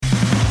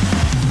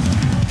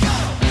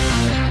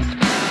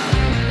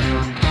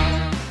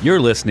You're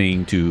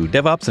listening to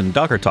DevOps and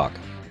Docker Talk,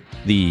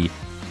 the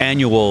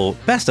annual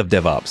Best of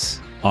DevOps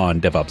on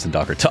DevOps and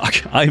Docker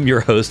Talk. I'm your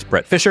host,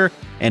 Brett Fisher,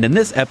 and in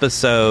this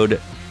episode,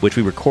 which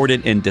we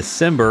recorded in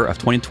December of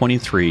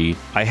 2023,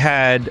 I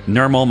had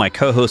Nirmal, my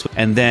co-host,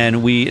 and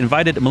then we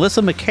invited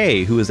Melissa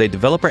McKay, who is a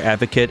developer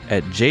advocate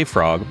at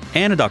JFrog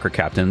and a Docker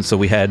captain. So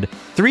we had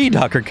 3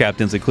 Docker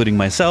captains, including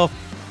myself,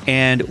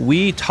 and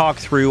we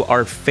talked through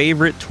our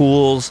favorite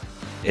tools.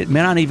 It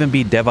may not even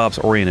be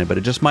DevOps oriented, but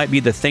it just might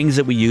be the things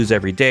that we use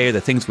every day, the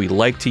things we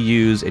like to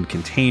use in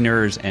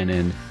containers and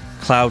in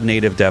cloud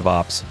native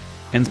DevOps.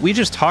 And we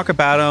just talk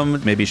about them,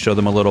 maybe show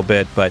them a little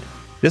bit, but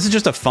this is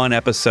just a fun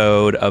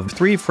episode of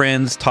 3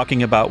 friends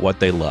talking about what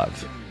they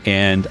love.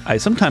 And I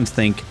sometimes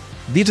think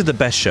these are the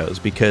best shows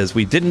because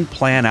we didn't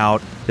plan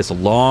out this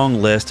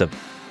long list of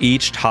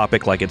each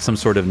topic like it's some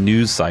sort of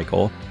news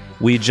cycle.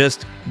 We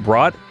just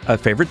brought a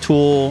favorite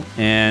tool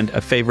and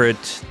a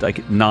favorite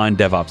like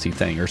non-DevOpsy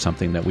thing or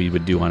something that we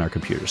would do on our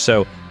computers.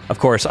 So, of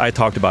course, I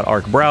talked about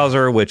Arc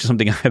Browser, which is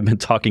something I've been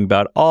talking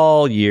about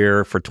all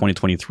year for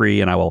 2023,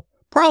 and I will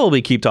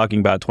probably keep talking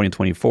about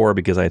 2024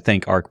 because I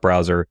think Arc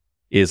Browser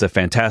is a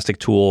fantastic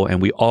tool,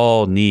 and we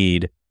all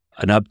need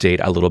an update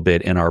a little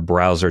bit in our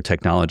browser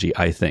technology,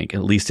 I think,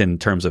 at least in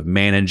terms of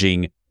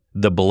managing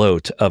the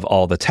bloat of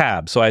all the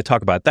tabs. So I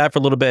talk about that for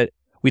a little bit.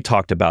 We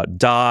talked about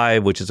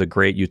Dive, which is a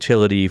great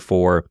utility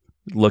for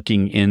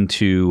looking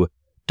into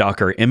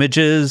Docker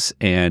images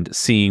and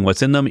seeing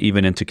what's in them,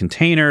 even into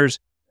containers.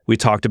 We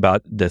talked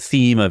about the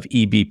theme of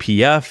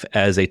eBPF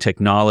as a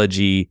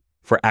technology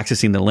for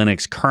accessing the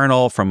Linux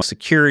kernel from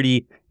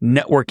security,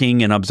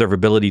 networking, and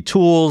observability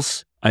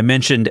tools. I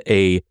mentioned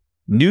a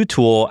new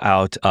tool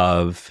out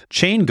of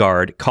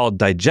ChainGuard called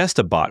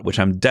DigestiBot, which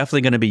I'm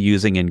definitely going to be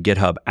using in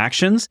GitHub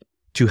Actions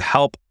to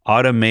help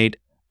automate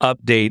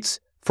updates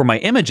for my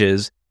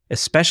images,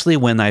 especially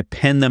when I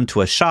pin them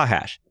to a SHA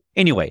hash.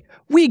 Anyway,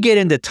 we get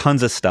into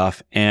tons of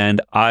stuff,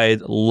 and I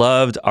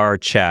loved our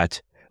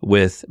chat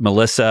with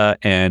Melissa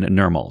and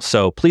Nirmal.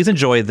 So please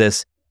enjoy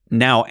this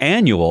now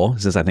annual,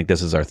 since I think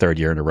this is our 3rd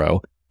year in a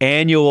row,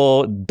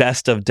 annual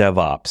Best of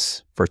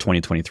DevOps for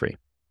 2023.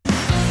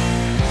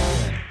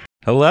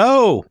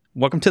 Hello.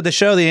 Welcome to the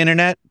show, the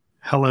internet.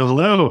 Hello,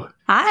 hello.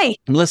 Hi.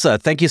 Melissa,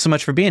 thank you so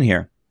much for being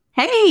here.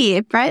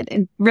 Hey, Brett.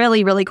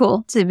 Really, really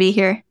cool to be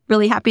here.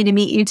 Really happy to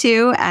meet you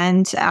too.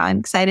 And I'm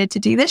excited to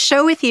do this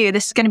show with you.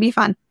 This is going to be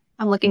fun.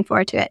 I'm looking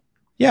forward to it.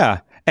 Yeah.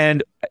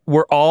 And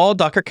we're all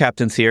Docker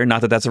captains here.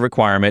 Not that that's a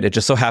requirement. It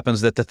just so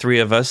happens that the 3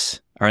 of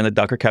us are in the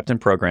Docker captain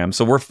program.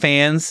 So we're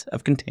fans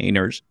of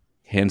containers,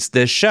 hence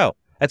this show.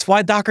 That's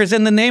why Docker's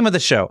in the name of the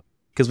show,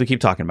 because we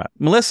keep talking about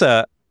it.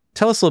 Melissa,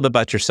 tell us a little bit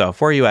about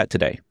yourself. Where are you at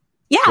today?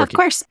 Yeah, of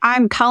course.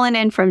 I'm calling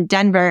in from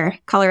Denver,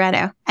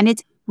 Colorado. And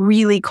it's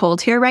really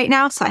cold here right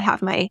now. So I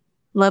have my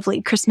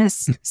lovely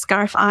Christmas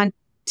scarf on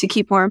to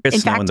keep warm.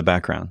 There's snow in the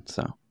background.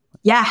 So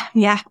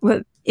Yeah.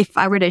 Well, if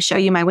I were to show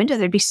you my window,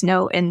 there'd be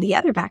snow in the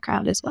other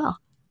background as well.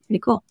 Pretty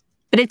cool.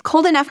 But it's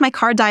cold enough. My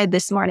car died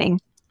this morning.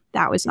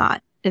 That was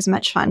not as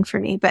much fun for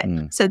me. But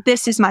so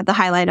this is the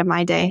highlight of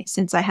my day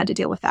since I had to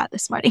deal with that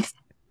this morning.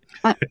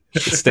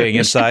 Staying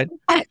inside?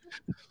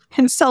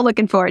 I'm so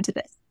looking forward to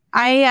this.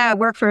 I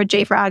work for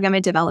JFrog. I'm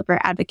a developer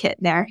advocate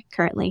there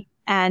currently.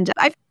 And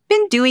I've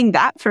been doing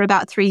that for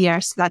about 3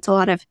 years. So that's a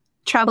lot of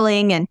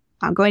traveling and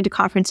going to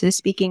conferences,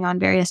 speaking on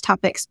various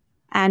topics.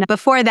 And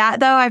before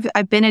that, though,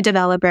 I've been a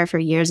developer for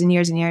years and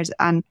years and years.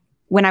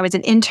 When I was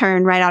an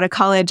intern right out of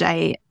college,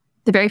 the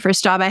very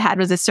first job I had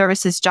was a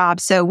services job.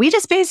 So we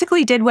just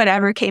basically did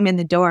whatever came in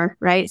the door,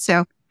 right?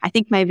 So I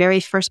think my very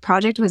first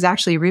project was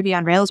actually a Ruby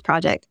on Rails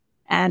project.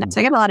 And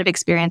so I got a lot of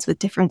experience with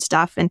different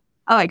stuff. And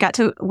I got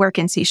to work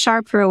in C#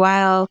 for a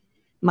while.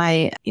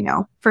 My,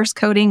 first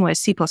coding was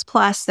C++,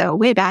 so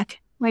way back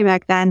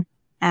then.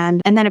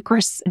 And then, of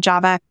course,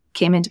 Java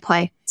came into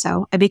play.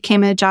 So I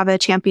became a Java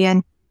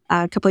champion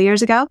a couple of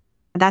years ago.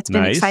 That's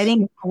been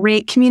exciting.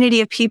 Great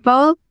community of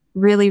people.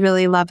 Really,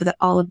 really love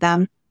all of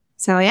them.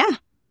 So yeah,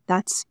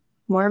 that's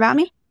more about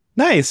me.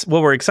 Nice.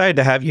 Well, we're excited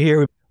to have you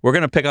here. We're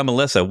going to pick on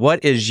Melissa.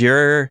 What is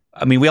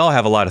we all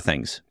have a lot of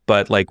things,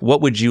 but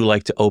what would you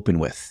like to open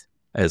with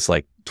as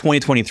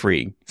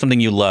 2023, something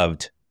you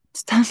loved?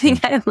 Something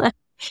I love.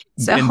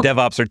 So, in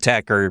DevOps or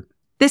tech or...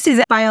 This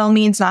is by all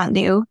means not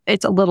new.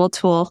 It's a little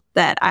tool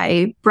that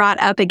I brought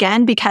up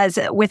again because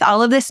with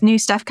all of this new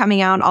stuff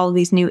coming out, all of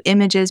these new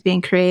images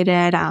being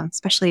created,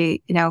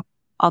 especially,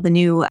 all the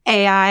new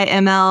AI,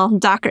 ML,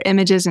 Docker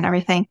images and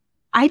everything,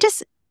 I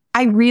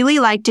really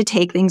like to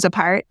take things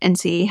apart and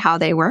see how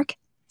they work.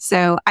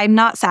 So I'm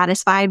not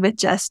satisfied with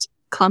just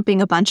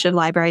clumping a bunch of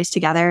libraries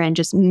together and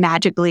just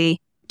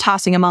magically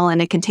tossing them all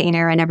in a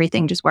container and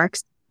everything just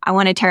works. I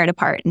want to tear it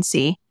apart and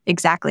see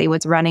exactly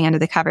what's running under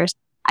the covers.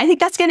 I think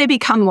that's going to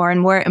become more and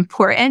more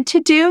important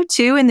to do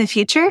too in the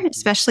future,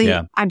 especially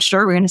I'm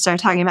sure we're going to start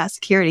talking about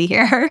security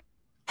here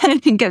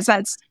because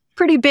that's a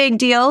pretty big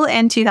deal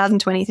in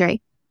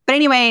 2023. But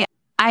anyway,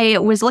 I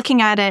was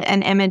looking at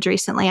an image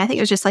recently. I think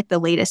it was just the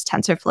latest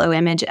TensorFlow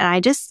image.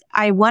 And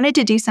I wanted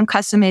to do some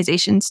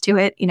customizations to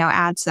it,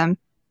 add some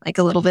like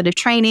a little bit of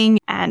training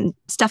and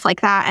stuff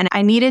like that. And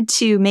I needed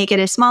to make it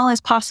as small as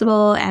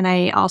possible. And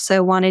I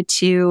also wanted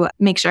to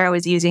make sure I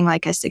was using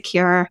like a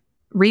secure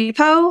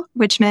repo,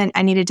 which meant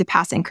I needed to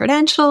pass in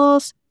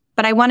credentials,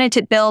 but I wanted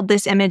to build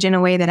this image in a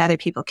way that other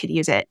people could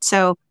use it.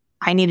 So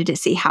I needed to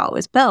see how it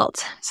was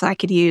built. So I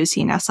could use,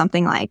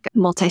 something like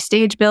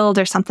multi-stage build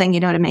or something,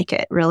 to make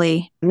it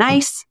really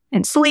nice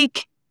and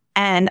sleek.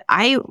 And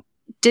I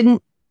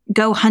didn't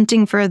go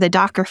hunting for the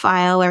Docker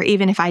file, or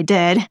even if I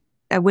did,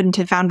 I wouldn't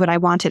have found what I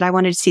wanted. I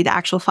wanted to see the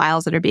actual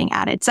files that are being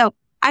added. So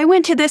I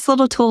went to this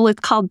little tool. It's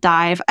called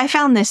Dive. I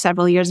found this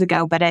several years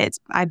ago, but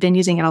I've been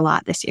using it a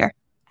lot this year.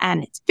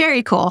 And it's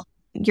very cool.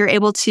 You're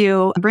able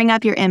to bring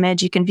up your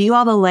image. You can view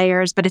all the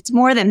layers, but it's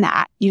more than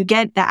that. You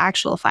get the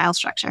actual file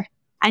structure.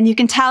 And you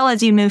can tell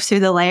as you move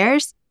through the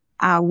layers,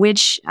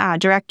 which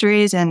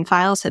directories and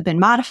files have been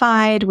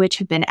modified, which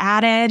have been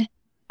added,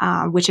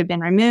 which have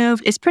been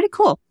removed. It's pretty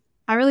cool.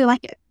 I really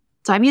like it.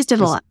 So I've used it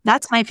a lot.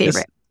 That's my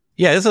favorite.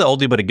 This is an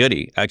oldie but a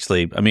goodie,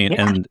 actually. I mean,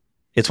 and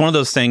it's one of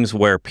those things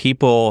where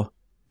people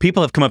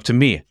have come up to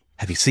me.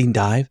 Have you seen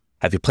Dive?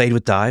 Have you played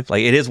with Dive?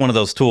 Like, it is one of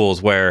those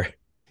tools where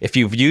if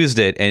you've used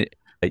it, and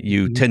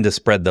you tend to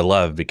spread the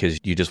love because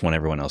you just want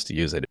everyone else to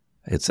use it.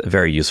 It's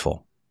very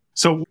useful.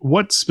 So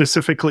what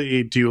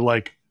specifically do you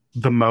like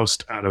the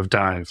most out of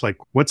Dive? Like,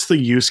 what's the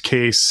use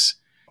case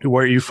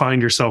where you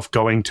find yourself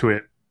going to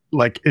it?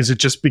 Like, is it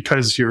just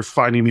because you're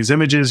finding these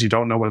images, you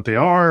don't know what they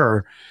are?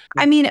 Or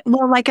I mean,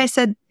 well, like I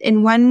said,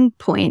 in one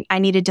point, I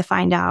needed to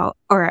find out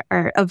or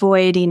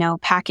avoid,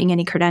 packing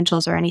any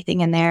credentials or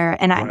anything in there.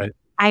 And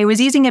I was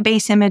using a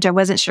base image. I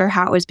wasn't sure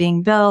how it was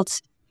being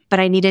built,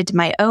 but I needed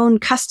my own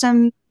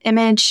custom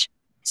image.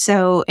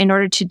 So in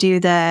order to do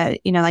the,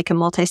 like a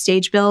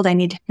multi-stage build, I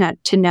need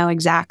to know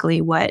exactly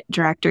what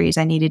directories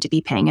I needed to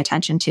be paying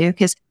attention to,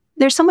 because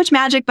there's so much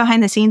magic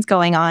behind the scenes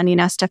going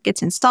on. Stuff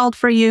gets installed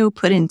for you,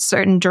 put in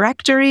certain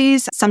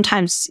directories.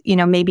 Sometimes,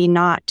 maybe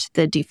not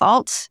the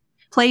default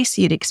place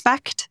you'd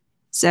expect.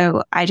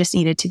 So I just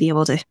needed to be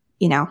able to,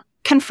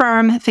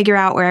 confirm, figure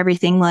out where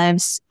everything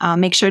lives,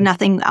 make sure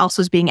nothing else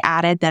was being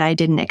added that I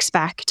didn't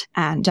expect,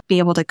 and be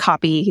able to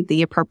copy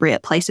the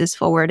appropriate places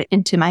forward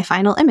into my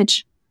final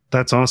image.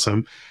 That's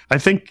awesome. I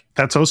think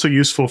that's also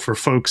useful for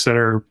folks that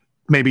are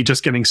maybe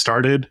just getting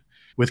started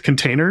with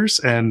containers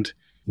and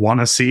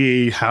want to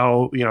see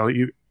how,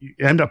 you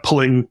end up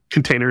pulling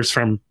containers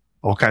from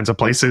all kinds of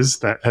places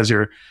that as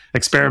you're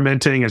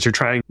experimenting, as you're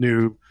trying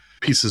new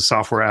pieces of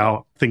software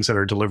out, things that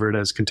are delivered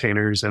as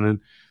containers, and then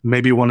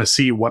maybe want to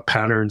see what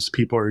patterns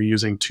people are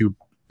using to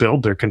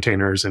build their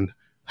containers and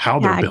how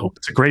they're built.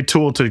 It's a great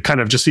tool to kind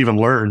of just even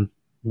learn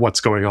what's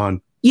going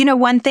on.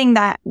 One thing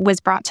that was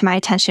brought to my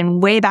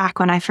attention way back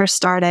when I first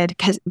started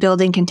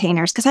building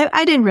containers, because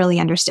I didn't really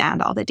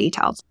understand all the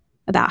details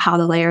about how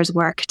the layers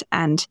worked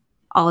and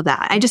all of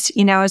that. I just,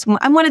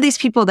 I'm one of these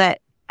people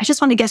that I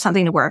just want to get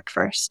something to work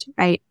first,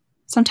 right?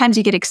 Sometimes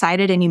you get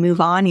excited and you move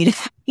on. You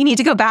need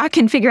to go back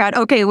and figure out,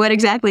 okay, what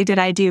exactly did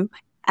I do?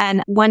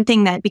 And one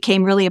thing that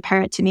became really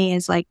apparent to me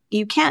is like,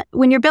 you can't,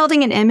 when you're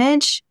building an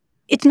image,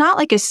 it's not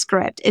like a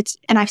script.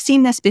 And I've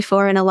seen this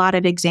before in a lot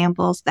of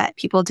examples that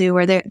people do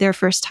where their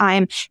first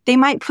time, they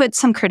might put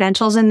some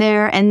credentials in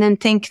there and then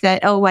think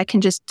that, I can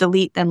just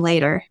delete them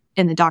later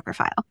in the Docker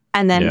file.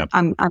 And then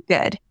I'm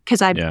good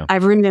because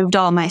I've removed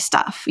all my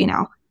stuff.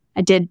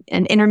 I did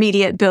an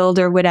intermediate build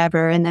or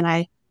whatever, and then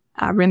I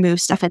removed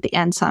stuff at the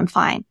end. So I'm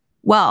fine.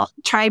 Well,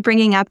 try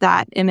bringing up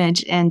that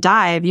image in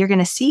Dive. You're going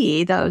to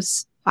see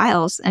those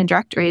files and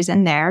directories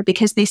in there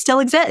because they still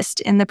exist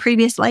in the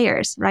previous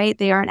layers, right?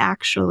 They aren't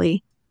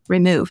actually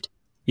removed.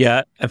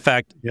 Yeah. In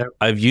fact,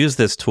 I've used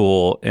this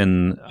tool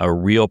in a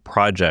real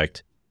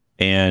project,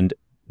 and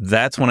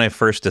that's when I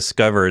first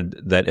discovered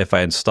that if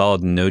I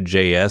installed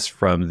Node.js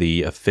from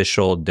the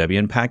official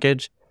Debian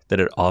package, that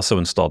it also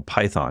installed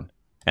Python.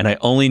 And I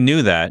only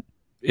knew that.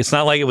 It's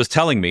not like it was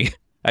telling me.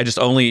 I just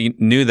only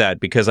knew that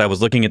because I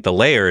was looking at the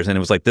layers, and it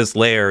was like, this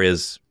layer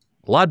is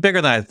a lot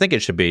bigger than I think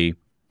it should be.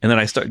 And then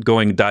I start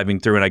diving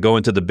through, and I go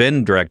into the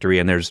bin directory,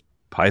 and there's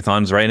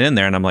Python's right in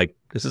there. And I'm like,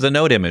 this is a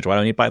Node image. Why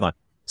do I need Python?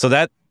 So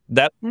that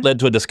led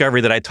to a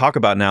discovery that I talk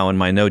about now in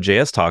my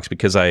Node.js talks,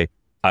 because I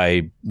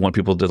want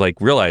people to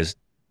realize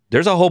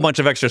there's a whole bunch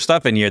of extra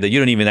stuff in here that you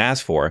don't even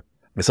ask for.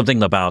 There's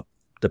something about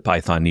the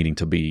Python needing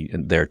to be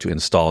there to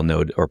install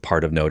Node or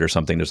part of Node or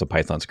something. There's a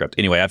Python script.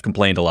 Anyway, I've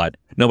complained a lot.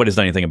 Nobody's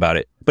done anything about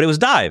it. But it was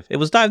Dive. It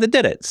was Dive that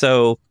did it.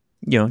 So,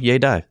 yay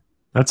Dive.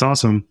 That's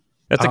awesome.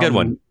 That's a good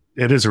one.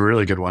 It is a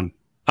really good one.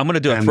 I'm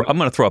going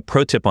to throw a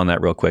pro tip on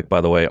that real quick,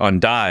 by the way, on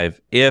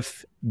Dive.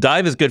 If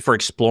Dive is good for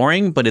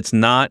exploring, but it's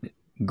not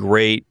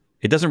great,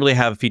 it doesn't really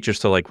have features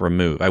to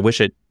remove. I wish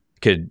it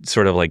could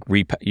sort of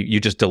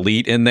you just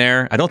delete in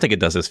there. I don't think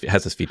it has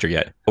this feature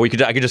yet. Or I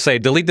could just say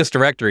delete this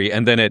directory,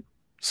 and then it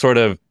sort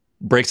of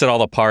breaks it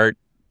all apart,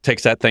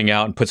 takes that thing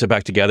out and puts it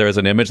back together as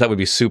an image. That would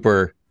be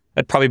super.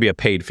 That'd probably be a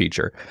paid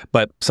feature.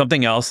 But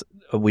something else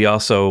we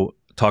also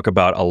talk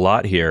about a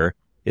lot here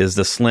is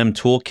the Slim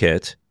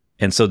toolkit.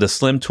 And so the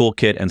Slim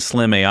Toolkit and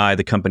Slim AI,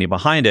 the company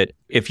behind it,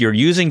 if you're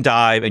using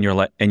Dive and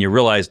you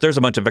realize there's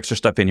a bunch of extra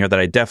stuff in here that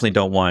I definitely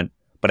don't want,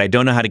 but I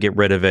don't know how to get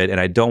rid of it, and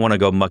I don't want to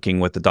go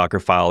mucking with the Docker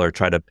file or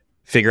try to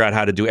figure out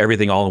how to do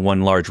everything all in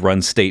one large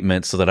run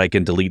statement so that I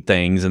can delete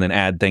things and then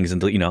add things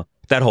and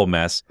that whole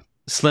mess.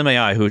 Slim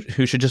AI,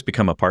 who should just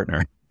become a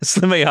partner.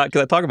 Slim AI,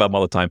 because I talk about them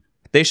all the time,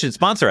 they should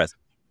sponsor us.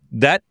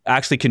 That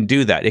actually can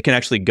do that. It can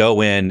actually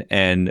go in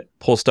and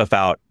pull stuff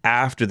out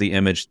after the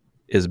image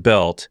is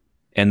built,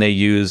 and they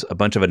use a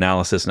bunch of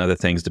analysis and other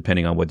things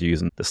depending on whether you're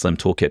using the Slim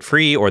Toolkit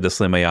free or the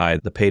Slim AI,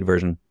 the paid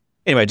version.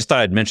 Anyway, I just thought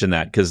I'd mention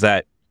that because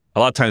that a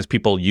lot of times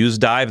people use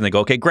Dive and they go,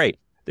 okay, great.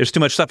 There's too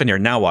much stuff in here.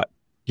 Now what?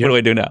 What do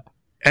I do now?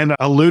 And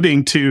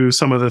alluding to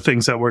some of the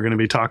things that we're going to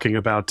be talking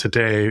about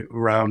today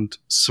around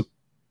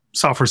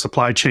software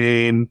supply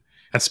chain,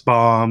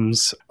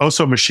 SBOMs,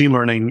 also machine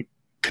learning,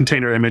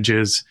 container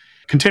images.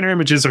 Container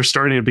images are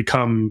starting to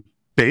become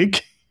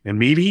big and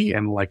meaty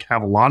and like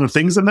have a lot of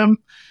things in them,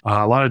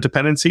 a lot of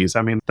dependencies.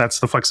 I mean, that's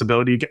the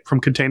flexibility you get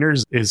from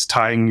containers is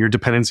tying your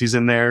dependencies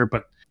in there.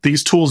 But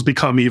these tools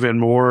become even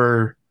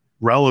more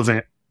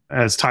relevant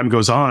as time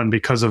goes on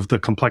because of the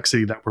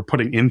complexity that we're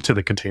putting into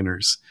the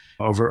containers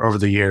over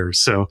the years.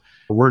 So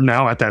we're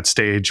now at that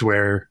stage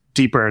where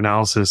deeper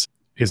analysis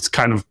is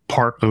kind of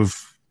part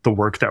of the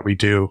work that we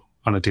do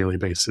on a daily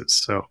basis.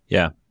 So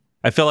yeah,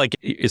 I feel like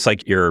it's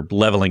like you're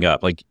leveling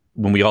up. Like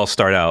when we all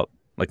start out,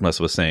 like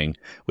Melissa was saying,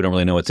 we don't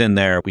really know what's in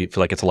there. We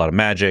feel like it's a lot of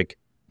magic.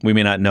 We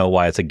may not know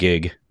why it's a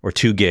gig or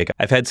 2 gig.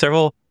 I've had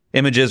several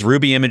images,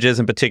 Ruby images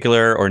in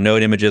particular, or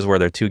Node images where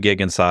they're 2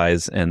 gig in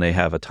size and they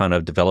have a ton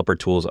of developer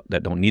tools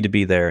that don't need to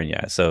be there. And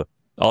yeah, so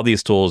all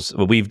these tools,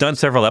 we've done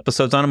several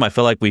episodes on them. I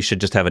feel like we should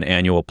just have an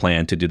annual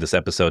plan to do this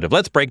episode of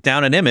let's break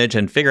down an image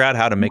and figure out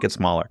how to make it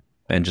smaller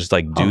and just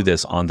like do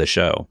this on the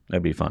show.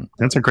 That'd be fun.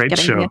 That's a great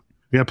show.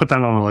 Yeah, put that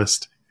on the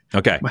list.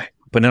 Okay,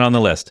 put it on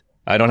the list.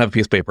 I don't have a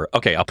piece of paper.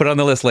 Okay, I'll put it on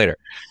the list later.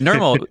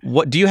 Nirmal,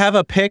 what do you have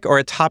a pick or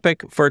a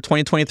topic for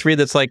 2023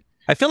 that's like,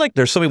 I feel like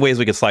there's so many ways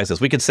we could slice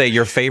this. We could say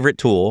your favorite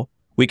tool.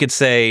 We could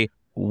say,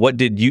 what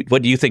do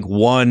you think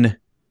won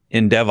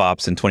in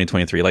DevOps in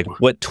 2023? Like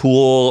what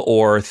tool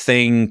or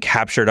thing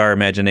captured our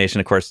imagination?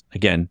 Of course,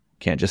 again,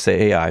 can't just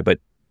say AI, but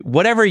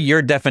whatever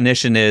your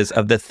definition is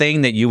of the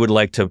thing that you would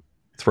like to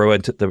throw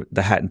into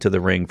the hat into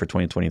the ring for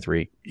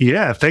 2023.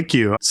 Yeah, thank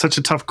you. Such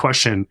a tough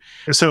question.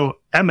 So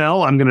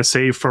ML, I'm going to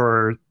save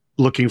for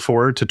looking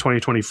forward to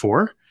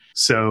 2024.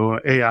 So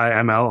AI,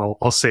 ML,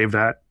 I'll save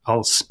that.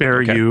 I'll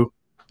spare you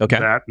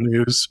that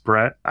news,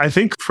 Brett. I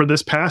think for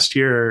this past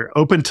year,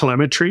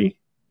 OpenTelemetry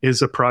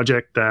is a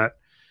project that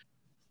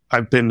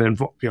I've been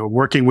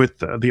working with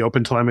the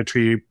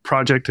OpenTelemetry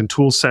project and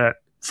tool set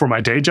for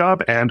my day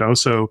job, and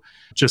also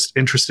just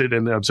interested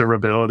in the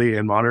observability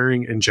and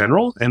monitoring in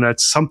general. And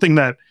that's something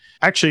that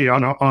actually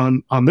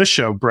on this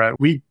show, Brett,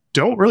 we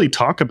don't really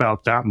talk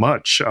about that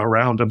much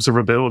around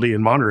observability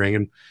and monitoring.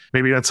 And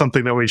maybe that's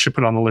something that we should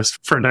put on the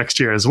list for next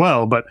year as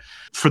well. But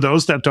for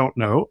those that don't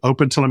know,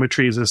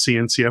 OpenTelemetry is a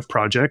CNCF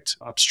project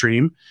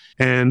upstream.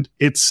 And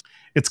it's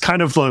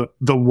kind of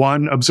the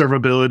one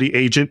observability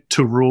agent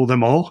to rule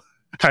them all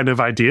kind of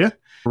idea,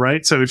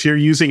 right? So if you're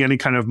using any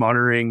kind of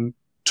monitoring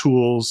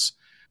tools,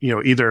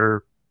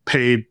 either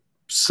paid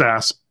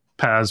SaaS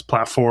PaaS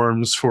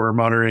platforms for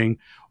monitoring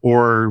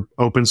or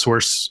open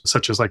source,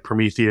 such as like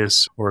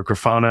Prometheus or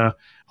Grafana.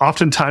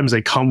 Oftentimes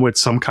they come with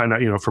some kind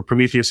of, for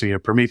Prometheus, you need a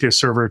Prometheus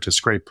server to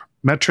scrape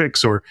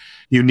metrics, or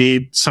you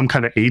need some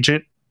kind of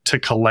agent to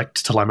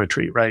collect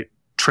telemetry, right?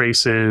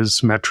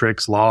 Traces,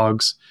 metrics,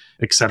 logs,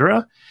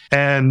 etc.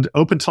 And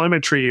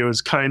OpenTelemetry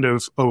is kind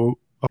of,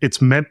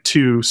 it's meant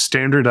to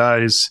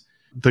standardize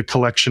the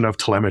collection of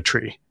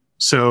telemetry.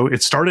 So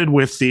it started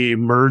with the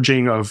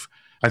merging of,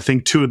 I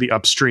think, 2 of the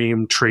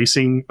upstream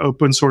tracing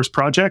open source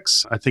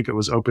projects. I think it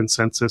was Open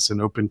Census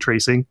and Open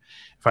Tracing,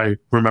 if I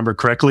remember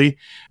correctly.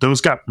 Those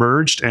got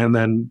merged and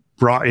then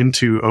brought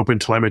into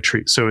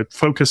OpenTelemetry. So it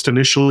focused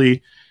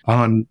initially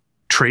on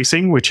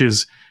tracing, which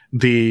is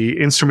the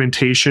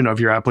instrumentation of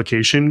your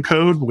application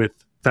code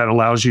that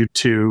allows you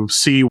to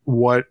see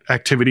what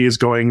activity is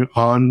going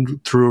on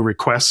through a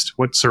request,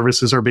 what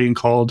services are being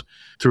called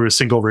through a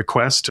single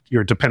request,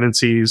 your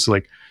dependencies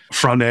like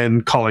front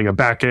end, calling a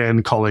back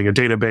end, calling a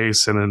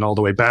database, and then all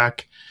the way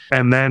back.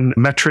 And then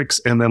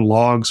metrics and then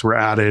logs were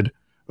added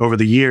over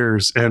the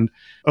years. And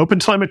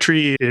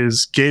OpenTelemetry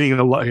is gaining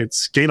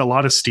it's gained a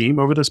lot of steam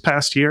over this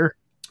past year.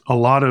 A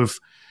lot of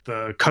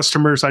the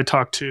customers I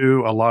talked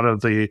to, a lot of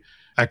the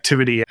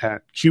activity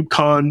at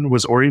KubeCon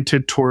was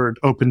oriented toward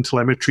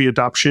OpenTelemetry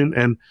adoption.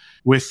 And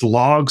with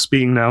logs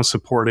being now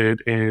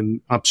supported in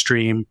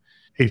upstream,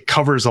 it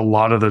covers a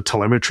lot of the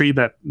telemetry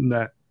that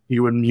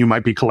you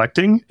might be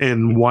collecting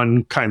in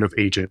one kind of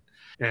agent,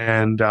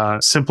 and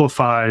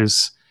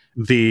simplifies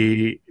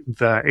the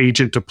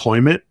agent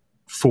deployment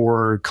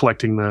for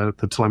collecting the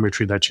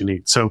telemetry that you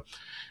need. So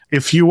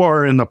if you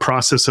are in the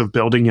process of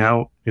building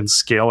out and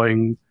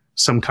scaling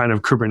some kind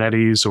of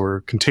Kubernetes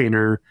or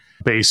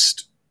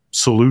container-based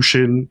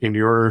solution in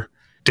your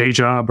day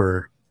job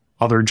or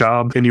other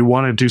job, and you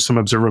want to do some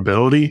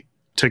observability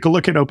take a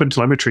look at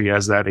OpenTelemetry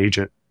as that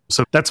agent.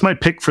 So that's my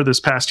pick for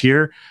this past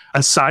year.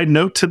 A side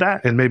note to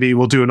that, and maybe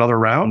we'll do another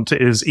round,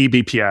 is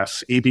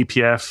eBPF.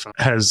 eBPF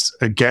has,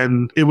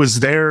 again, it was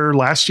there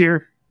last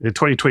year in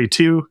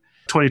 2022,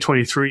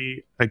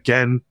 2023,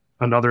 again,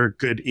 another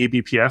good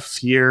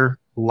eBPF year,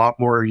 a lot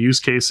more use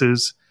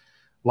cases,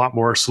 a lot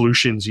more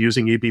solutions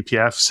using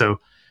eBPF. So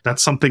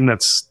that's something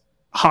that's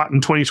hot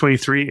in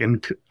 2023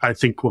 and I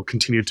think will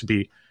continue to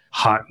be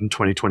hot in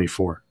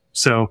 2024.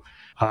 So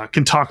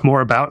can talk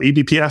more about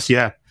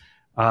eBPF,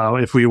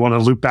 if we want to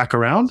loop back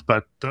around,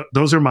 but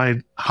those are my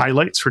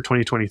highlights for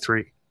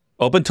 2023.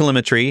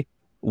 OpenTelemetry,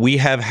 we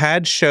have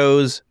had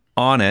shows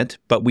on it,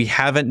 but we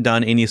haven't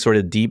done any sort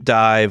of deep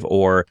dive,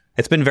 or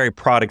it's been very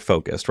product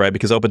focused, right?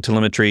 Because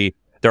OpenTelemetry,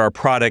 there are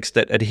products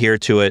that adhere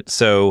to it.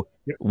 So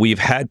we've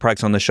had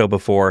products on the show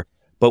before,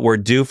 but we're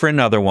due for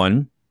another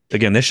one.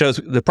 Again,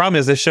 the problem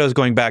is this show is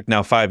going back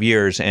now 5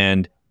 years,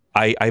 and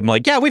I'm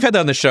like, yeah, we've had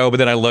that on the show, but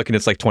then I look and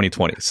it's like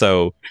 2020.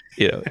 So,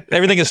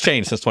 everything has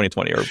changed since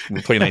 2020 or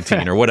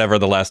 2019 or whatever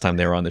the last time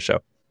they were on the show.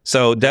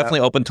 So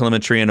definitely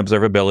OpenTelemetry and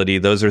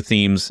observability. Those are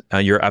themes.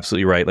 You're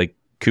absolutely right. Like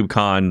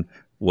KubeCon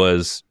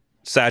was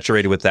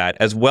saturated with that,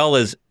 as well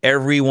as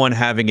everyone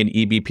having an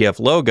eBPF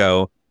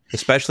logo,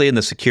 especially in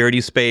the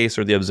security space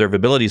or the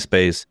observability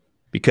space,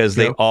 because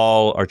they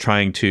all are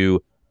trying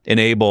to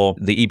enable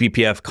the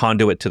eBPF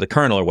conduit to the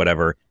kernel or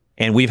whatever.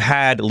 And we've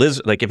had Liz,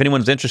 like if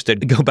anyone's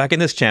interested, go back in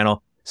this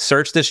channel,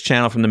 search this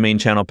channel from the main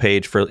channel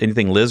page for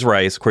anything Liz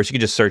Rice. Of course, you can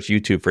just search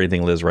YouTube for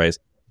anything Liz Rice.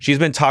 She's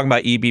been talking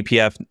about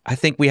eBPF. I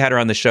think we had her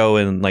on the show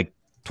in like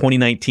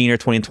 2019 or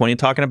 2020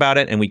 talking about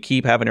it, and we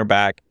keep having her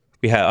back.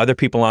 We have other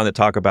people on that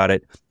talk about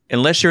it.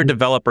 Unless you're a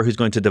developer who's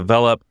going to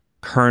develop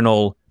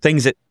kernel,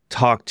 things that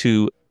talk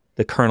to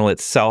the kernel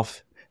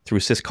itself through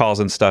syscalls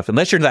and stuff,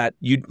 unless you're that,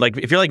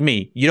 if you're like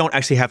me, you don't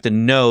actually have to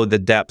know the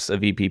depths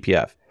of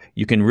eBPF.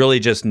 You can really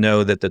just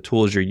know that the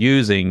tools you're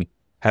using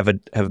have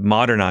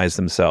modernized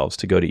themselves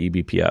to go to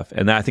eBPF.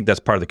 And I think that's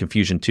part of the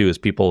confusion too, is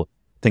people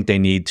think they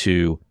need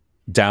to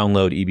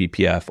download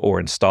eBPF or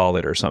install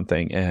it or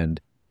something. And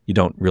you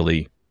don't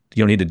need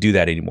to do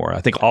that anymore.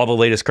 I think all the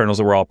latest kernels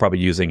that we're all probably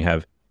using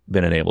have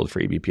been enabled for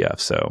eBPF.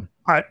 So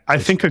I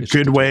think a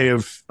good way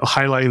of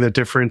highlighting the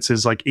difference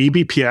is like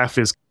eBPF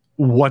is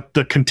what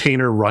the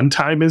container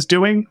runtime is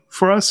doing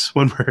for us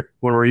when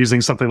we're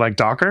using something like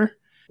Docker.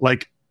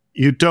 Like,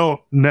 you don't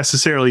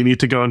necessarily need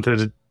to go into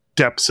the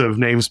depths of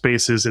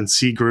namespaces and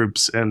C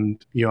groups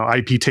and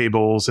IP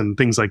tables and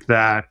things like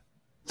that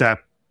the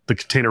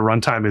container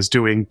runtime is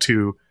doing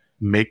to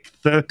make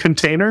the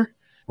container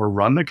or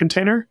run the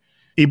container.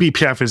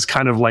 eBPF is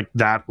kind of like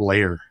that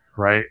layer,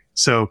 right?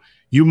 So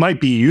you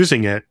might be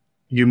using it,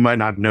 you might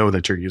not know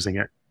that you're using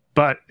it,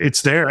 but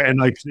it's there.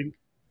 And I think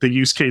the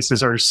use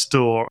cases are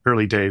still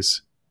early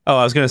days. Oh,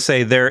 I was going to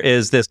say, there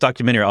is this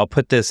documentary. I'll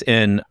put this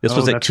in. This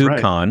was at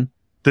KubeCon. Right.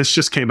 This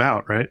just came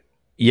out, right?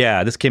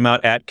 Yeah, this came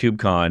out at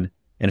KubeCon.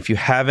 And if you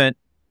haven't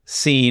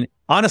seen,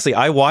 honestly,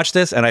 I watched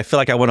this and I feel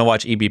like I want to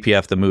watch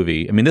eBPF, the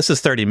movie. I mean, this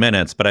is 30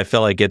 minutes, but I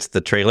feel like it's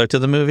the trailer to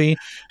the movie.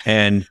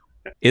 And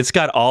it's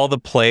got all the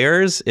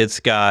players.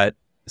 It's got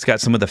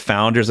some of the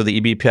founders of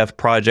the eBPF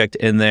project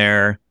in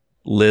there.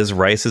 Liz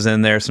Rice is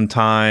in there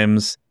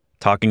sometimes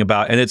talking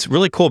about, and it's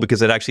really cool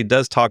because it actually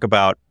does talk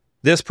about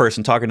this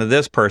person talking to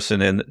this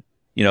person, and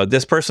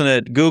this person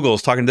at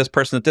Google's talking to this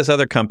person at this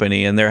other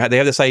company, and they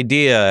have this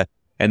idea,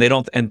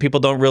 and people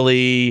don't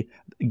really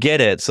get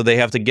it, so they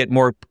have to get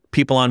more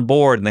people on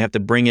board, and they have to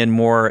bring in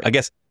more, I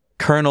guess,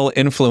 kernel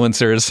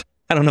influencers.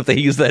 I don't know if they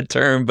use that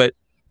term, but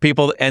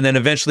people, and then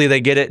eventually they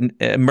get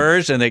it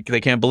merged, and they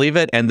can't believe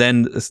it, and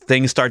then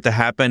things start to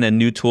happen, and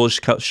new tools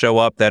show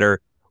up that are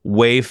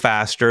way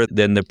faster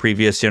than the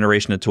previous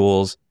generation of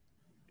tools.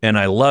 And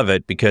I love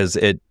it because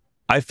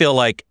I feel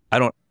like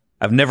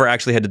I've never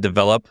actually had to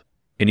develop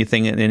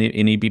anything in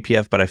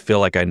eBPF, but I feel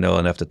like I know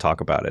enough to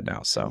talk about it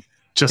now. So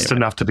just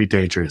enough to be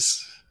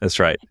dangerous. That's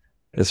right.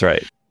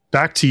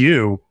 Back to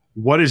you.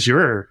 What is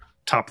your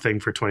top thing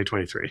for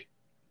 2023?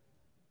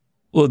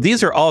 Well,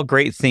 these are all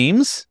great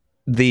themes.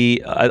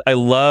 I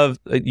love,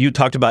 you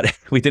talked about,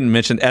 we didn't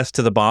mention S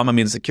to the bomb. I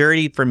mean,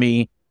 security for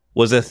me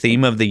was a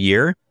theme of the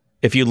year.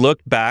 If you look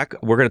back,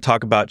 we're going to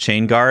talk about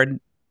ChainGuard,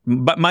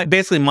 but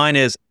mine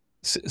is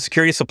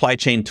security supply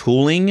chain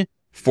tooling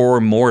for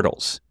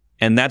mortals.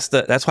 And that's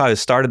how I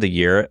started the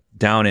year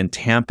down in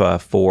Tampa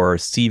for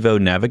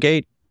Civo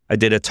Navigate. I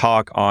did a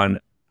talk on,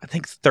 I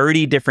think,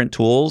 30 different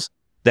tools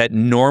that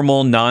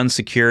normal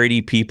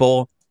non-security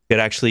people could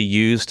actually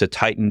use to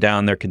tighten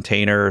down their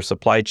container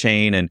supply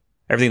chain and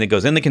everything that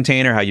goes in the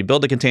container, how you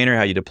build the container,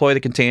 how you deploy the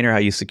container, how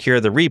you secure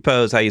the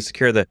repos, how you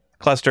secure the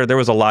cluster. There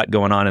was a lot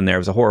going on in there. It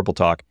was a horrible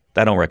talk.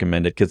 I don't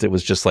recommend it because it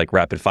was just like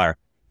rapid fire.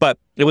 But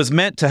it was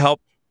meant to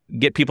help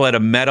get people at a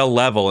meta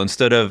level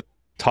instead of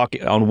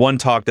talking on one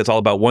talk that's all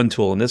about one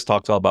tool, and this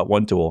talk's all about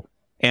one tool.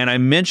 And I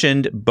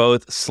mentioned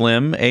both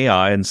Slim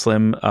AI and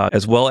Slim,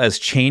 as well as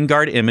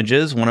ChainGuard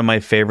images, one of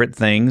my favorite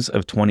things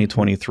of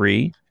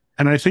 2023.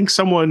 And I think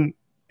someone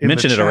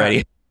mentioned it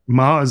already.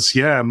 Moz,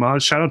 yeah,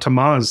 Moz. Shout out to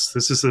Moz.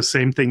 This is the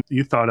same thing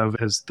you thought of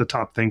as the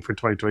top thing for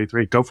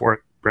 2023. Go for it,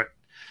 Brett.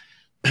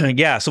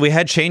 Yeah, so we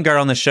had ChainGuard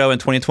on the show in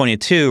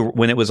 2022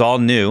 when it was all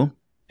new,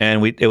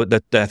 and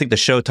I think the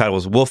show title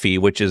was Wolfie,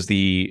 which is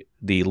the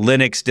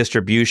Linux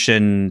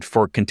distribution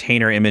for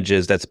container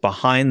images that's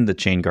behind the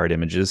ChainGuard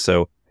images.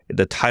 So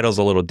the title's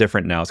a little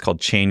different now. It's called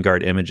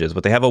ChainGuard Images,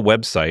 but they have a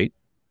website.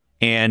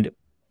 And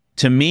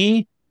to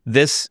me,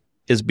 this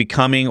is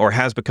becoming, or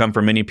has become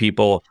for many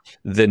people,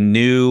 the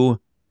new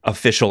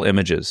official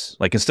images.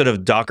 Like instead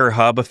of Docker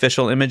Hub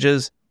official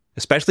images,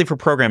 especially for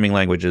programming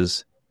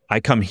languages, I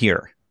come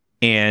here.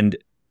 And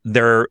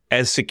they're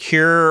as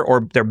secure,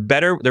 or they're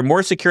better, they're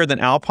more secure than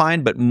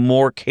Alpine, but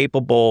more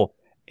capable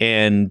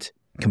and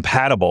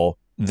compatible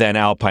than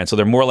Alpine. So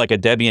they're more like a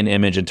Debian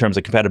image in terms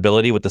of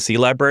compatibility with the C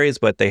libraries,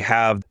 but they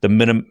have the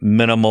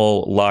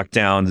minimal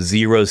lockdown,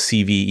 zero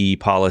CVE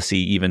policy,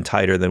 even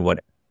tighter than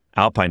what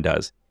Alpine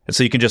does. And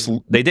so you can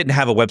they didn't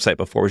have a website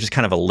before, it was just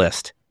kind of a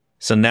list.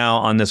 So now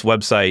on this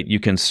website, you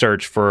can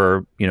search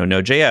for,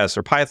 Node.js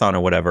or Python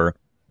or whatever,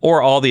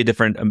 or all the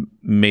different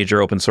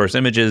major open source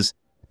images.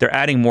 They're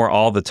adding more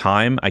all the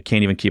time. I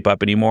can't even keep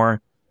up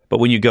anymore. But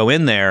when you go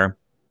in there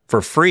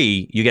for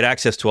free, you get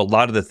access to a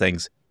lot of the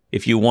things.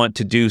 If you want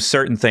to do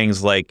certain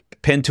things like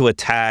pin to a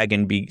tag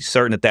and be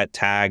certain that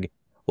tag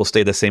will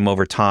stay the same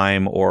over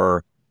time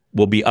or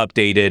will be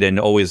updated and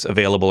always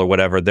available or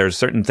whatever, there's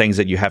certain things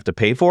that you have to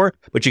pay for,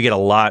 but you get a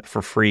lot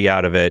for free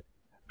out of it,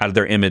 out of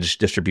their image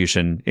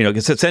distribution.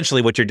 Because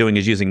essentially what you're doing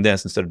is using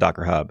this instead of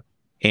Docker Hub.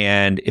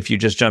 And if you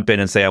just jump in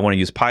and say, I want to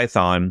use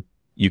Python,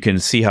 you can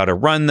see how to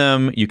run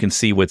them. You can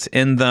see what's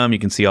in them. You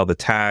can see all the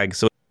tags.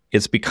 So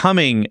it's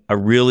becoming a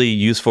really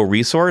useful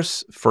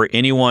resource for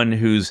anyone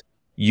who's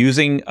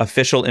using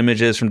official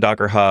images from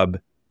Docker Hub,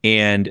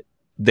 and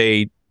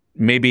they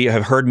maybe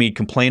have heard me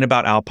complain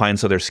about Alpine,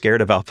 so they're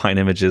scared of Alpine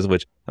images,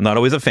 which I'm not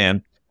always a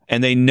fan.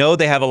 And they know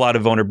they have a lot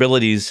of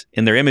vulnerabilities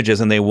in their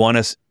images, and they want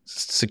to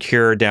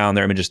secure down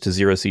their images to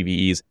zero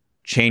CVEs.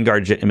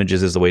 ChainGuard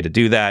images is the way to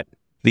do that.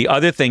 The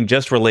other thing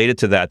just related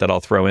to that I'll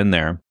throw in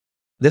there,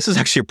 this is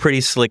actually a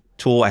pretty slick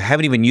tool. I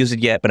haven't even used it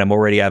yet, but I'm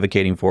already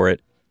advocating for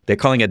it. They're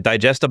calling it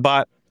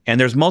Digestabot, and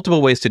there's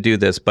multiple ways to do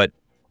this, but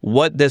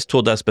what this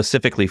tool does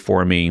specifically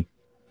for me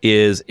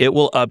is it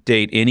will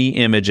update any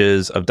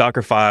images of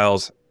Docker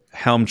files,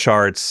 Helm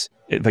charts.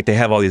 In fact, they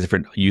have all these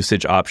different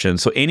usage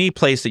options. So any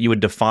place that you would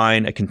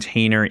define a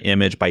container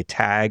image by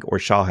tag or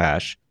SHA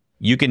hash,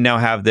 you can now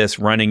have this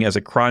running as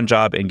a cron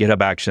job in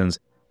GitHub Actions,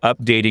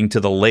 updating to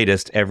the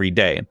latest every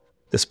day.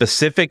 The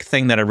specific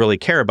thing that I really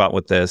care about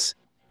with this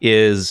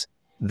is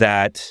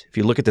that if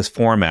you look at this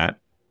format,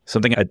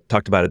 something I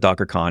talked about at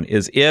DockerCon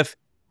is if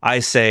I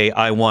say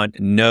I want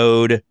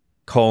node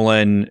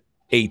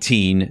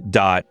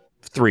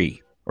 :18.3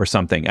 or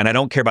something, and I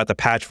don't care about the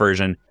patch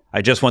version,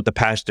 I just want the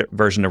patch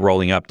version of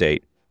rolling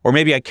update. Or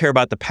maybe I care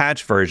about the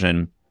patch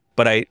version,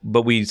 but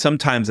we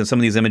sometimes in some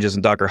of these images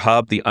in Docker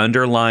Hub, the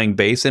underlying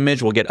base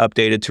image will get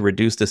updated to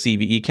reduce the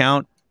CVE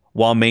count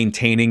while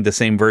maintaining the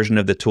same version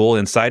of the tool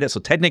inside it. So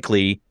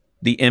technically,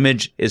 the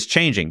image is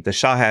changing, the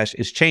SHA hash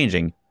is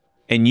changing,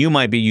 and you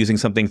might be using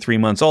something 3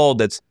 months old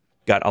that's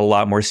got a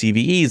lot more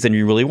CVEs than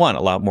you really want,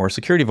 a lot more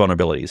security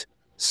vulnerabilities.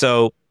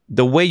 So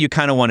the way you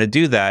kind of want to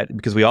do that,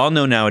 because we all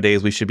know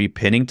nowadays we should be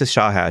pinning to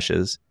SHA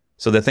hashes.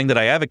 So the thing that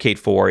I advocate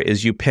for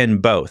is you pin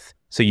both.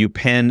 So you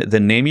pin the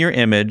name of your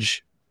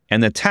image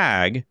and the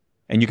tag,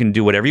 and you can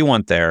do whatever you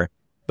want there.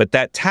 But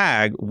that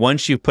tag,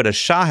 once you've put a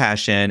SHA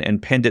hash in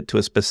and pinned it to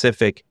a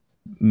specific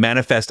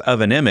manifest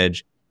of an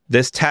image,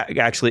 this tag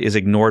actually is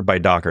ignored by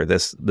Docker.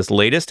 This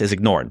latest is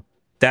ignored.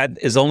 That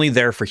is only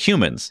there for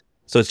humans.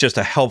 So it's just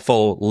a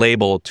helpful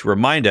label to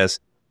remind us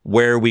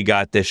where we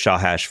got this SHA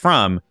hash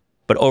from.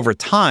 But over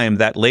time,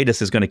 that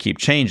latest is going to keep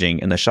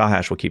changing and the SHA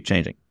hash will keep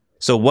changing.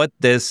 So what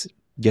this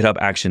GitHub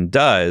action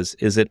does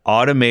is it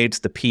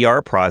automates the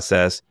PR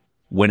process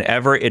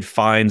whenever it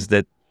finds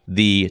that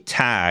the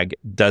tag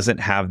doesn't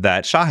have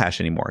that SHA hash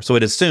anymore. So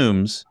it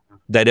assumes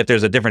that if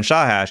there's a different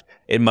SHA hash,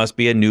 it must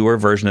be a newer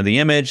version of the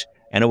image,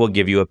 and it will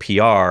give you a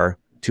PR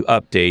to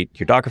update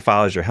your Docker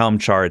files, your Helm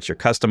charts, your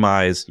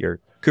customize, your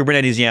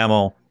Kubernetes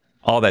YAML,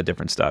 all that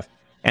different stuff.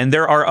 And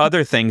there are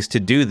other things to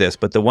do this,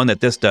 but the one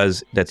that this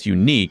does that's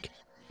unique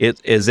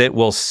is it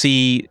will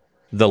see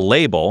the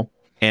label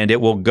and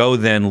it will go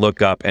then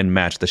look up and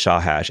match the SHA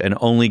hash and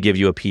only give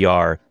you a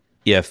PR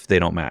if they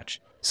don't match.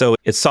 So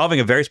it's solving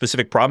a very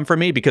specific problem for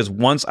me, because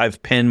once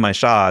I've pinned my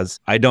SHAs,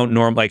 I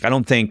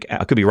don't think,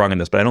 I could be wrong on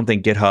this, but I don't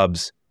think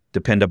GitHub's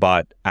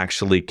Dependabot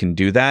actually can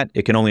do that.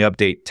 It can only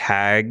update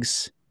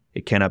tags.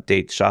 It can't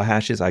update SHA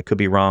hashes. I could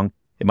be wrong.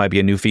 It might be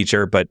a new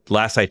feature, but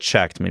last I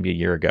checked, maybe a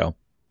year ago,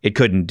 it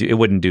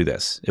wouldn't do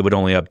this. It would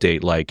only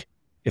update, like,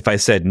 if I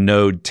said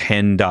node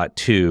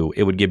 10.2,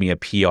 it would give me a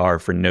PR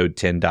for node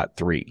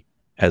 10.3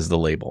 as the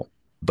label,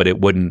 but it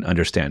wouldn't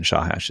understand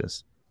SHA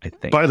hashes, I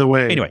think. By the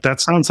way, anyway,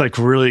 that sounds like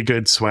really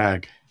good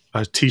swag.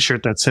 A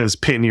t-shirt that says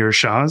pin your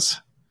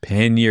SHAs.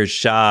 Pin your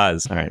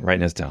SHAs. All right,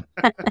 writing this down.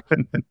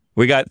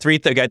 We got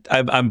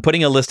I'm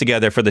putting a list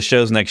together for the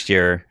shows next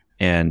year.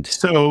 And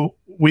so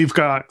we've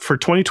got for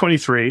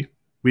 2023,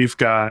 we've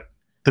got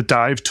the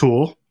Dive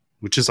tool,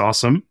 which is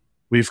awesome.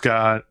 We've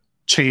got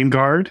Chain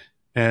Guard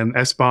and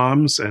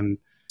SBOMs and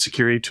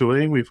security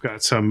tooling. We've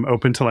got some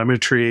open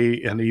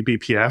telemetry and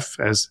eBPF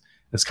as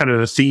kind of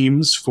the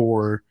themes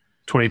for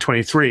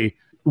 2023.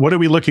 What are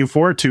we looking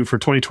forward to for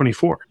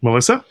 2024?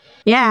 Melissa?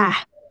 Yeah,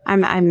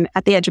 I'm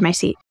at the edge of my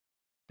seat.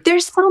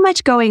 There's so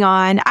much going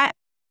on.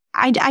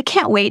 I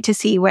can't wait to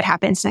see what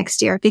happens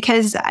next year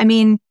because,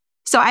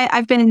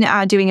 I've been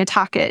doing a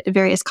talk at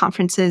various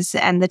conferences,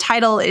 and the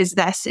title is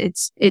this.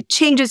 It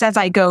changes as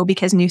I go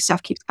because new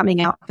stuff keeps coming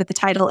out, but the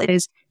title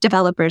is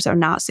Developers Are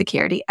Not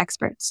Security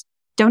Experts.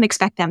 Don't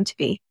expect them to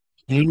be.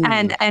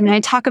 And I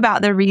talk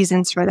about the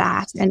reasons for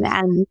that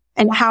and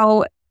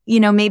how,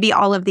 maybe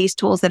all of these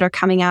tools that are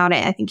coming out,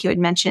 I think you had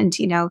mentioned,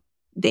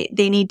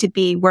 they need to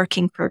be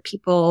working for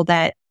people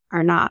that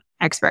are not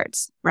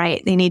experts,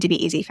 right? They need to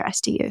be easy for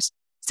us to use.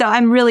 So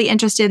I'm really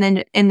interested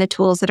in the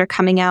tools that are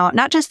coming out,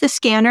 not just the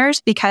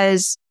scanners,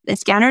 because the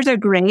scanners are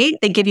great.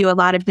 They give you a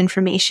lot of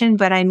information,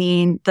 but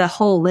the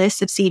whole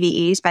list of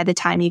CVEs, by the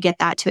time you get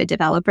that to a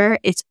developer,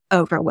 it's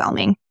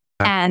overwhelming.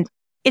 And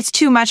it's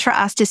too much for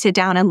us to sit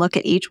down and look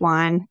at each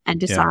one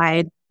and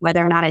decide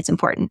whether or not it's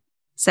important.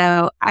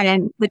 So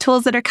the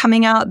tools that are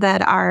coming out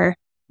that are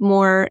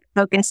more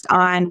focused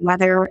on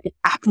whether it's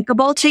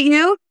applicable to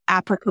you,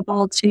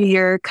 applicable to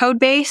your code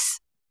base,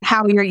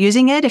 how you're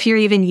using it, if you're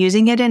even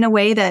using it in a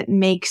way that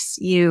makes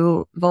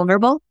you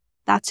vulnerable,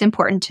 that's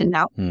important to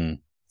know.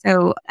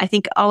 So I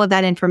think all of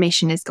that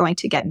information is going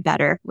to get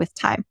better with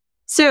time.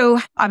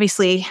 So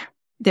obviously,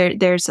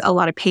 there's a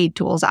lot of paid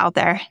tools out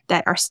there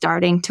that are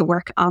starting to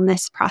work on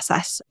this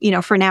process.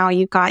 For now,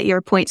 you've got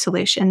your point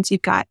solutions,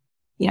 you've got,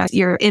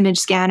 your image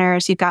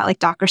scanners, you've got like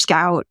Docker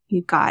Scout,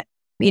 you've got,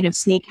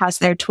 Snyk has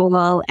their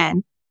tool,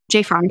 and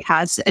JFrog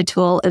has a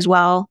tool as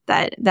well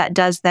that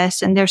does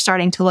this. And they're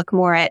starting to look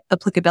more at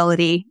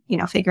applicability,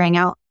 figuring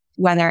out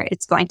whether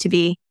it's going to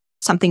be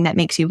something that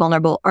makes you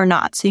vulnerable or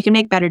not. So you can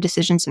make better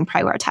decisions and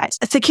prioritize.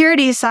 The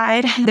security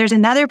side, there's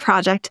another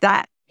project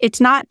that it's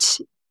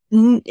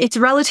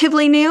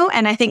relatively new.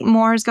 And I think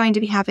more is going to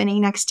be happening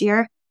next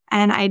year.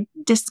 And I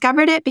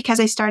discovered it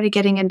because I started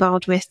getting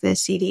involved with the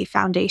CD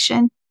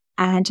Foundation.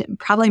 And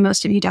probably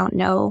most of you don't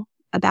know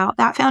about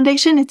that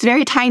foundation. It's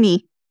very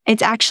tiny.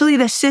 It's actually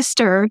the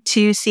sister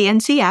to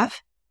CNCF.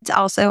 It's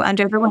also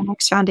under the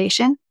Linux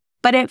Foundation,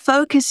 but it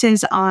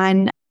focuses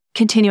on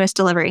continuous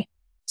delivery.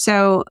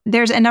 So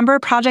there's a number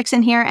of projects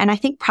in here, and I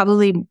think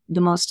probably the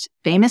most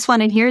famous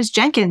one in here is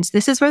Jenkins.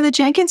 This is where the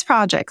Jenkins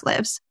project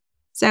lives.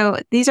 So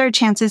these are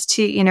chances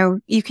to,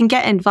 you can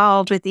get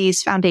involved with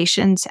these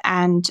foundations,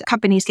 and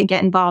companies can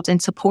get involved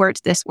and support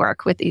this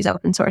work with these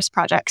open source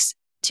projects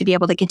to be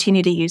able to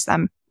continue to use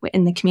them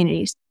in the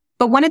communities.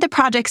 But one of the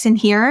projects in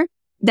here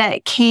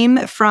that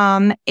came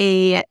from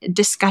a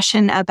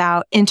discussion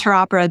about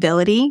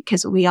interoperability,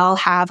 because we all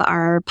have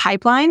our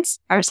pipelines,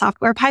 our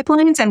software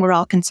pipelines, and we're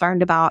all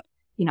concerned about,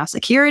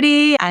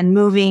 security and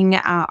moving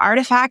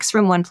artifacts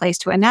from one place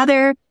to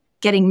another,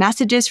 getting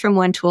messages from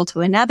one tool to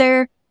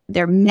another.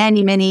 There are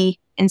many, many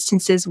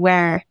instances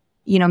where,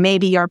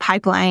 maybe your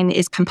pipeline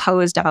is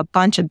composed of a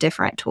bunch of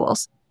different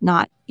tools.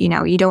 Not,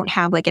 you don't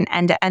have like an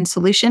end-to-end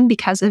solution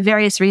because of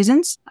various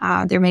reasons.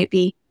 There may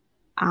be,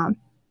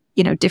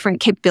 different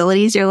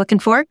capabilities you're looking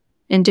for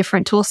in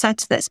different tool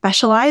sets that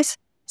specialize.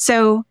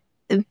 So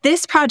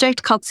this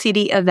project called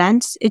CD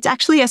Events, it's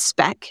actually a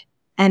spec,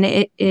 and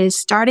it is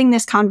starting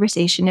this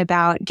conversation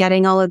about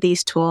getting all of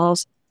these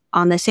tools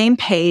on the same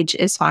page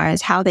as far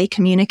as how they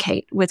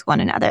communicate with one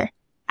another.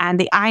 And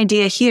the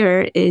idea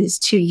here is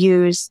to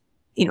use,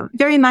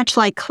 very much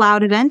like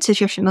cloud events.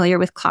 If you're familiar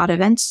with cloud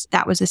events,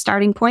 that was a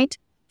starting point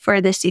for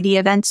the CD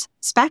Events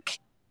spec,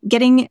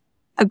 getting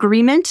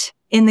agreement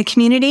in the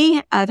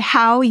community of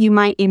how you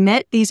might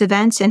emit these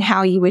events and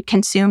how you would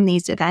consume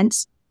these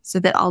events so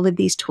that all of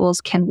these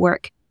tools can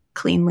work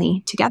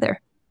cleanly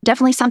together.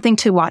 Definitely something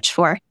to watch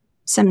for.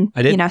 Some,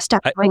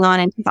 stuff going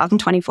on in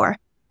 2024.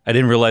 I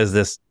didn't realize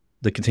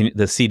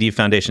the CD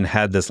Foundation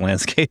had this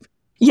landscape.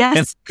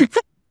 Yes.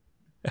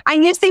 I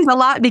use things a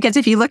lot because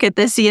if you look at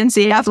the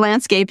CNCF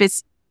landscape,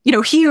 it's,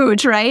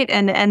 huge, right?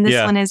 And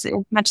this one is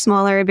much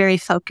smaller, very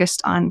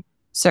focused on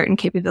certain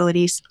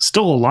capabilities.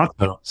 Still a lot,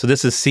 though. So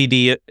this is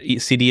cdevents.dev.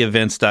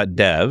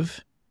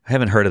 I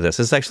haven't heard of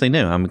this. It's actually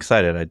new. I'm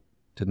excited. I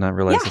did not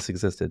realize this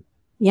existed.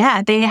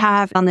 Yeah, they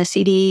have on the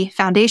CD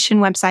Foundation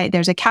website,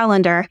 there's a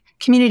calendar,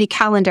 community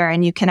calendar,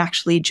 and you can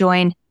actually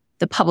join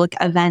the public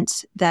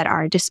events that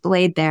are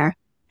displayed there.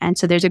 And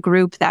so there's a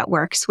group that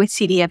works with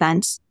CD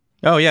events.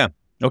 Oh, yeah.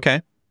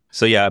 Okay.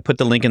 So I put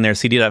the link in there,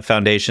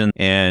 cd.foundation,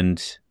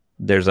 and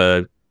there's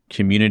a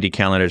community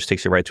calendar. It just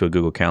takes you right to a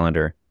Google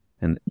Calendar.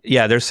 And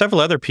there's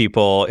several other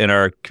people in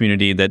our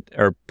community that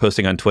are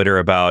posting on Twitter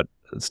about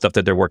stuff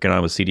that they're working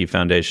on with CD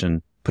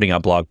Foundation, putting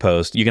out blog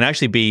posts. You can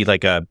actually be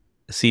like a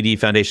CD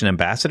Foundation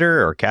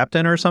ambassador or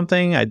captain or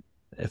something,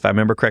 if I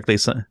remember correctly.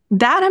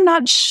 That I'm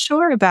not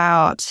sure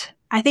about.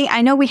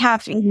 I know we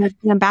have an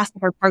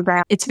ambassador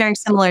program. It's very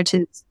similar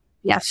to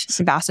the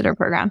ambassador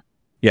program.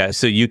 Yeah,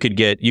 so you could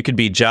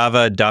be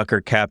Java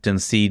Docker Captain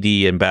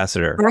CD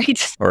Ambassador,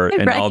 Right.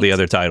 and all the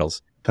other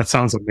titles. That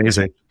sounds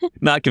amazing.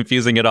 Not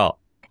confusing at all.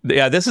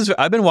 Yeah,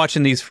 I've been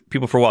watching these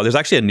people for a while. There's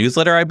actually a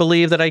newsletter, I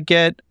believe, that I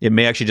get. It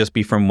may actually just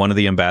be from one of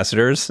the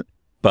ambassadors,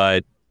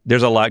 but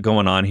there's a lot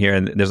going on here.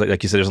 And there's,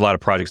 like you said, there's a lot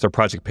of projects. Their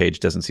project page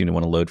doesn't seem to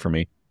want to load for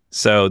me.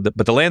 So,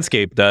 but the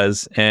landscape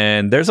does.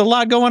 And there's a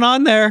lot going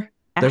on there.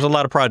 There's a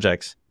lot of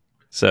projects.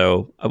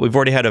 So we've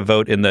already had a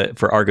vote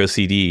for Argo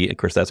CD. Of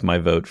course, that's my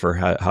vote for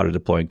how to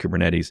deploy in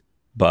Kubernetes.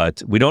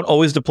 But we don't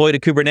always deploy to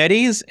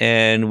Kubernetes,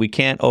 and we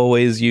can't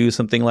always use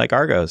something like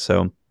Argo.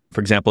 So, for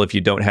example, if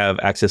you don't have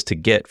access to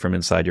Git from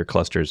inside your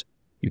clusters,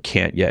 you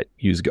can't yet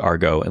use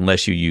Argo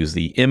unless you use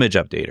the image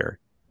updater,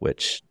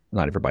 which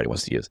not everybody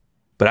wants to use.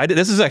 But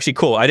this is actually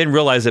cool. I didn't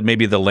realize that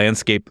maybe the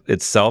landscape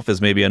itself is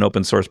maybe an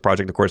open source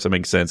project. Of course, that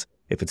makes sense.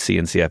 If it's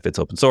CNCF, it's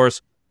open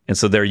source. And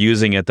so they're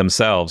using it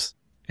themselves,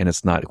 and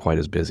it's not quite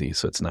as busy.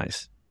 So it's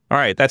nice. All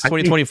right, that's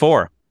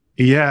 2024.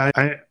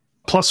 I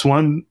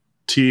 +1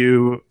 to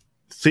you,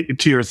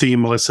 to your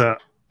theme, Melissa.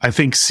 I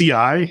think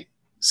CI,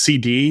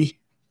 CD,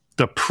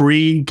 the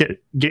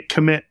pre-git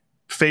commit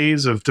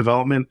phase of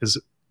development is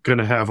going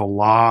to have a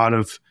lot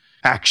of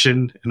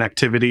action and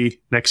activity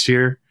next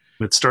year.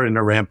 It's starting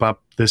to ramp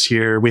up this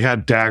year. We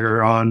had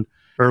Dagger on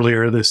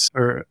earlier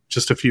or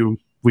just a few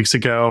weeks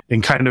ago,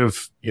 and kind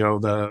of,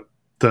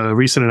 the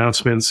recent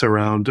announcements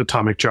around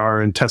Atomic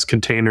Jar and Test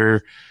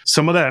Container,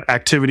 some of that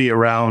activity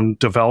around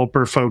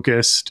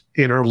developer-focused,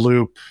 inner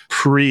loop,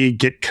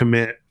 pre-git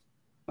commit.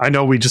 I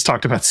know we just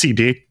talked about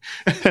CD,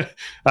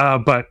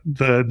 but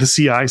the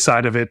CI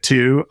side of it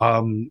too,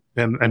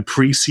 and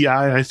pre-CI,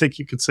 I think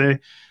you could say,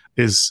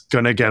 is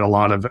going to get a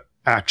lot of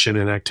action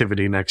and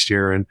activity next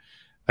year, and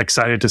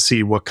excited to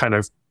see what kind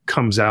of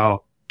comes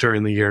out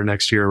during the year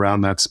next year around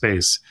that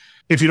space.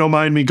 If you don't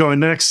mind me going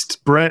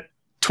next, Brett,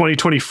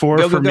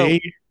 2024 for me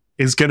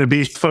is going to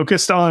be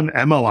focused on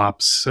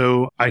MLOps.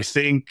 So I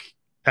think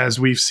as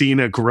we've seen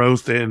a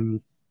growth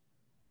in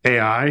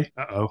AI,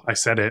 I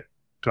said it.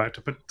 Do I have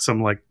to put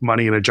some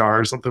money in a jar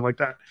or something like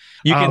that?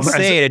 You can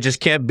say it. It just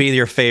can't be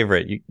your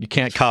favorite. You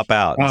can't cop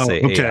out and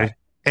say okay.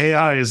 AI.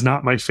 AI is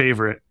not my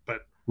favorite,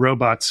 but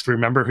robots,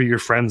 remember who your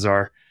friends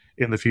are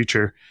in the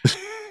future.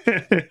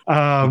 Be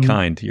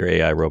kind to your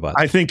AI robots.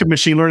 I think of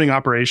machine learning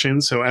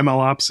operations. So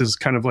MLOps is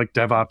kind of like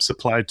DevOps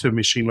applied to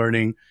machine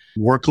learning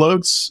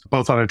workloads,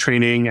 both on a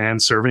training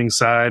and serving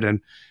side, and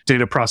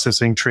data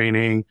processing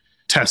training,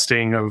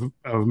 testing of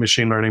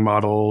machine learning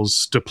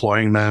models,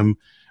 deploying them,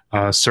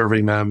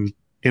 serving them,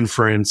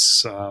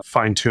 inference,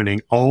 fine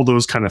tuning, all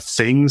those kind of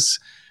things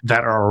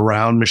that are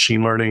around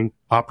machine learning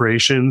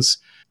operations.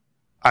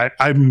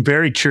 I'm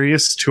very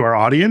curious to our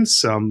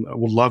audience. I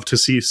would love to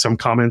see some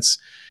comments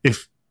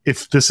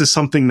if this is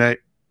something that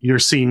you're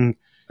seeing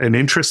an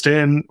interest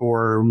in,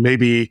 or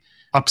maybe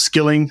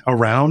upskilling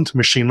around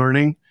machine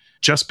learning,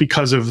 just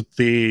because of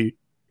the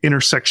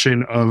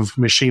intersection of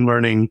machine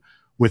learning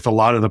with a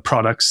lot of the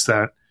products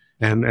that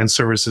and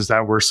services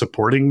that we're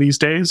supporting these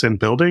days and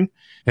building.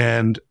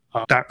 And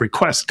that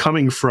request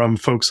coming from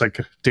folks like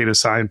data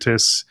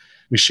scientists,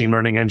 machine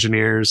learning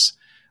engineers,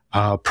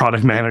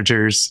 product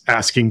managers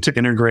asking to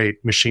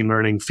integrate machine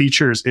learning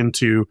features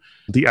into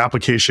the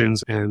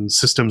applications and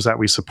systems that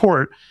we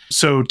support.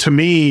 So to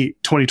me,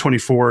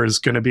 2024 is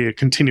going to be a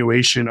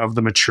continuation of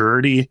the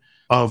maturity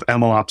of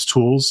MLOps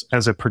tools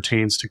as it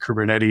pertains to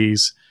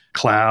Kubernetes,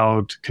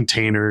 cloud,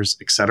 containers,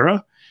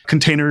 etc.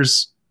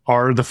 Containers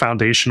are the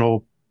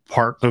foundational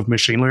part of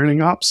machine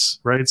learning ops,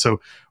 right? So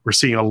we're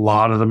seeing a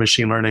lot of the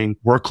machine learning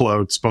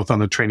workloads, both on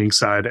the training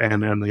side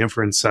and on the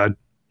inference side,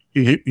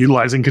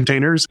 utilizing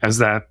containers as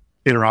that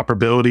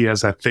interoperability,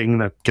 as that thing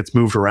that gets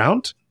moved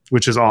around,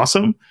 which is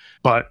awesome.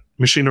 But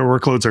machine learning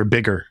workloads are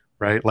bigger,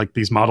 right? Like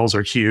these models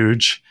are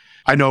huge.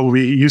 I know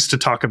we used to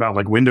talk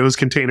about Windows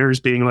containers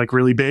being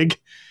really big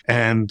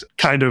and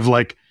kind of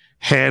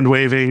hand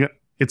waving.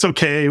 It's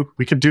okay.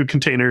 We can do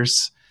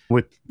containers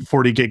with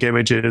 40 gig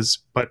images,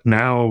 but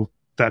now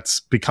that's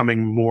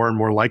becoming more and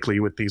more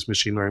likely with these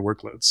machine learning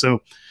workloads.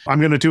 So I'm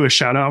going to do a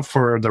shout out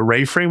for the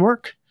Ray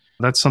framework.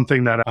 That's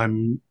something that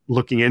I'm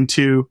looking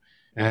into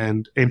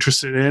and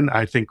interested in.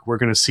 I think we're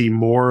going to see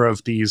more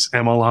of these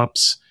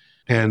MLOps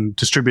and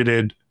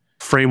distributed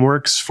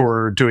frameworks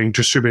for doing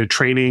distributed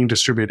training,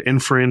 distributed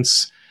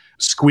inference,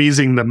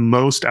 squeezing the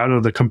most out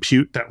of the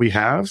compute that we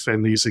have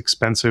and these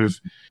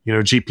expensive,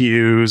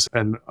 GPUs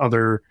and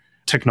other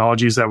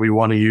technologies that we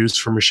want to use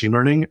for machine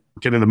learning,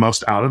 getting the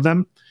most out of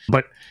them.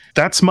 But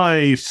that's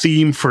my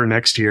theme for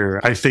next year.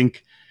 I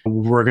think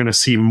we're going to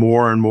see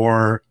more and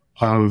more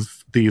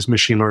of these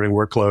machine learning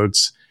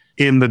workloads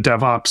in the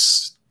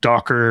DevOps,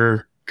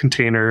 Docker,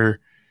 container,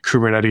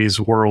 Kubernetes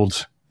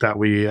world that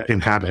we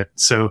inhabit.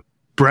 So,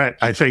 Brett,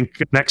 I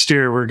think next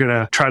year we're going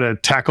to try to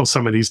tackle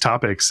some of these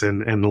topics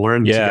and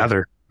learn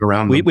together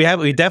around them.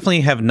 We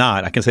definitely have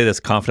not. I can say this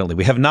confidently.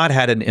 We have not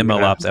had an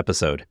MLOps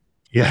episode.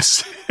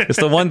 Yes. It's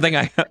the one thing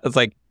it's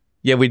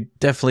we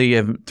definitely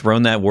have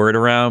thrown that word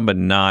around, but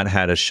not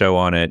had a show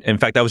on it. In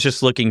fact, I was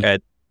just looking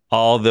at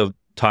all the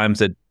times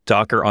that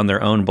Docker on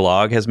their own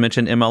blog has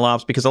mentioned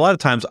MLOps, because a lot of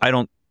times I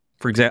don't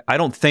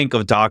think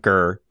of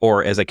Docker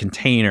or as a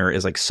container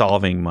as like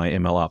solving my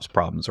MLOps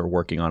problems or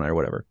working on it or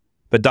whatever.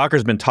 But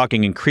Docker's been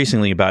talking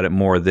increasingly about it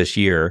more this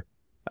year.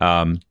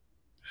 And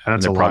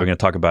they're probably going to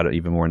talk about it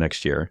even more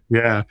next year.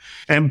 Yeah.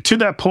 And to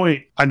that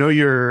point, I know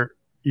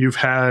you've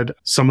had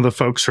some of the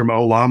folks from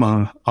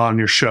Olama on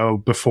your show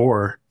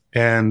before,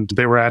 and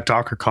they were at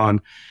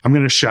DockerCon. I'm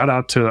going to shout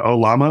out to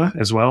Olama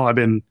as well. I've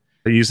been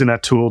using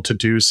that tool to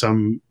use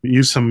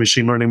some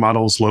machine learning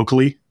models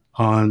locally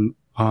on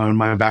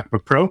my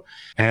MacBook Pro.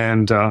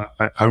 And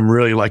I'm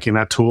really liking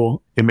that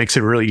tool. It makes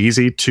it really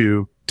easy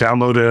to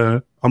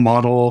download a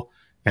model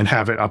and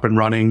have it up and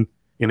running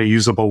in a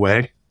usable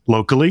way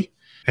locally,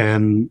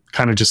 and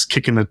kind of just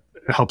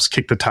helps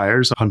kick the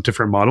tires on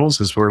different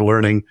models as we're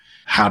learning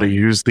how to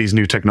use these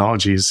new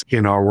technologies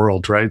in our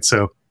world, right?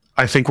 So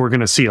I think we're going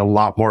to see a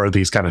lot more of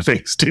these kind of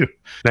things too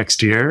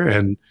next year,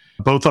 and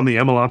both on the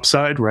MLOps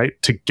side, right,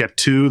 to get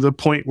to the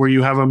point where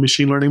you have a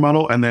machine learning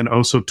model, and then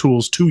also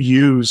tools to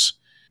use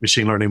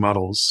machine learning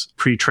models,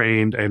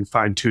 pre-trained and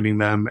fine-tuning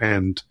them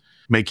and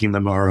making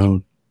them our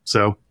own.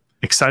 So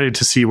excited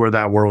to see where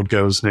that world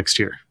goes next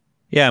year.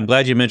 Yeah, I'm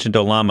glad you mentioned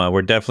Olama.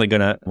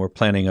 We're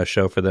planning a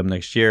show for them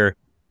next year.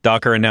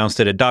 Docker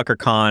announced it at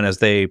DockerCon as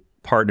they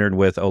partnered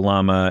with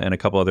Olama and a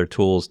couple other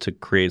tools to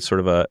create sort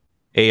of a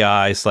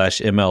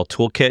AI/ML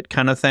toolkit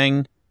kind of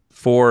thing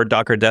for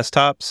Docker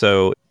desktop.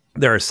 So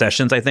there are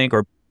sessions, I think,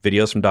 or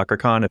videos from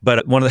DockerCon.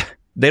 But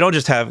they don't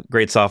just have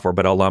great software,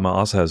 but Olama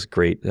also has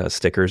great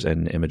stickers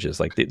and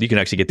images. Like you can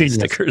actually get these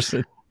stickers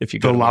if you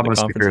go to the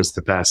conferences. Olama sticker is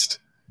the best.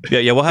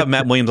 Yeah, we'll have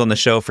Matt Williams on the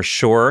show for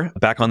sure.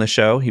 Back on the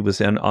show. He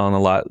was on a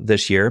lot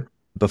this year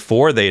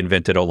before they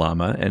invented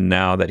Olama. And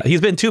now that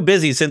he's been too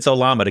busy since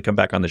Olama to come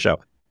back on the show.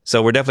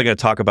 So we're definitely going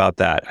to talk about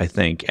that, I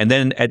think. And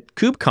then at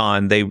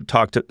KubeCon,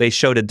 they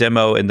showed a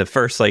demo in the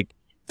first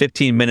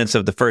 15 minutes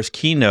of the first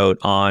keynote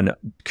on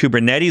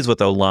Kubernetes with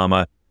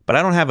Olama, but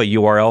I don't have a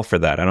URL for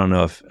that. I don't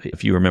know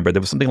if you remember.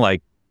 There was something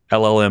like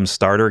LLM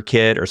starter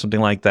kit or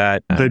something like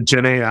that. The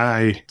Gen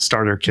AI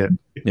starter kit.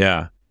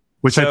 Yeah.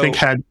 Which I think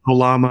had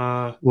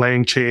Olama,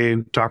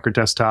 LangChain, Docker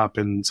Desktop,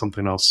 and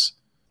something else.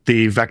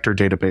 The vector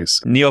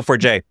database.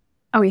 Neo4j.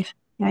 Oh,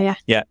 yeah.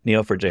 Yeah,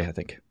 Neo4j, I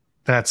think.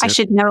 That's I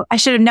should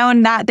have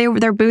known that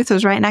their booth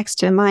was right next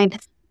to mine.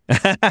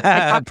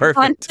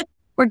 Perfect.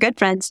 We're good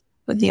friends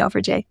with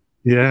Neo4j.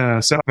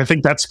 Yeah, so I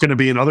think that's going to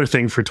be another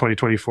thing for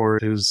 2024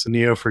 is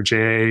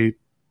Neo4j,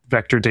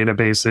 vector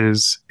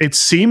databases. It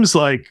seems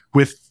like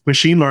with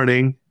machine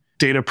learning,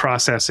 data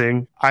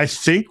processing, I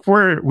think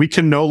we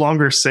can no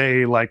longer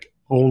say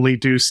only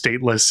do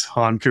stateless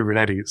on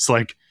Kubernetes.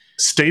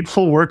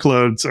 Stateful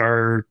workloads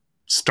are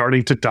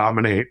starting to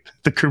dominate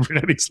the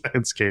Kubernetes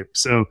landscape.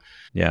 So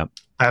yeah,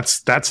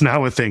 that's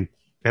now a thing,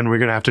 and we're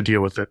going to have to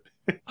deal with it.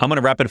 I'm going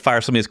to rapid fire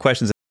some of these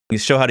questions. You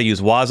show how to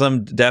use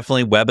WASM,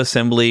 definitely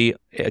WebAssembly,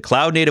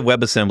 cloud native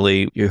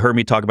WebAssembly. You heard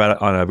me talk about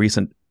it on a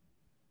recent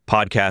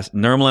podcast.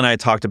 Nirmal and I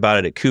talked about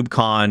it at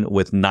KubeCon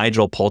with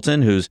Nigel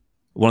Poulton, who's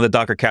one of the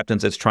Docker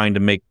captains that's trying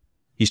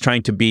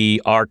to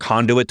be our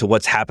conduit to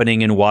what's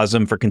happening in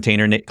WASM for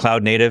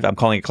cloud native. I'm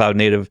calling it cloud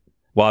native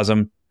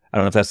WASM. I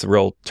don't know if that's the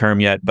real term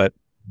yet, but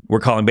we're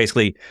calling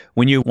basically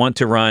when you want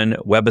to run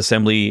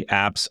WebAssembly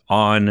apps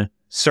on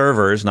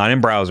servers, not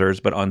in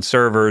browsers, but on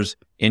servers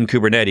in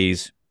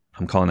Kubernetes,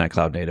 I'm calling that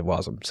cloud native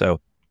WASM.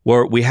 So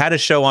we had a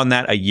show on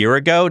that a year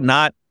ago.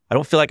 I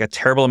don't feel like a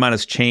terrible amount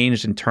has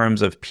changed in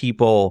terms of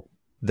people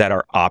that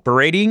are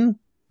operating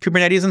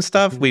Kubernetes and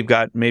stuff. We've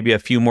got maybe a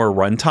few more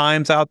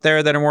runtimes out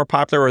there that are more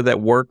popular or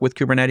that work with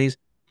Kubernetes,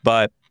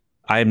 but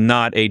I'm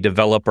not a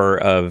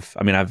developer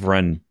I've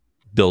run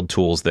build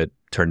tools that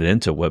turned it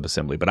into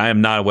WebAssembly, but I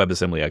am not a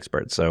WebAssembly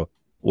expert. So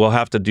we'll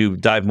have to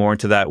dive more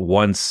into that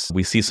once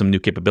we see some new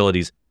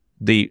capabilities.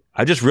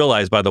 I just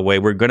realized, by the way,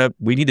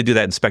 we need to do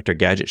that Inspector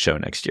Gadget show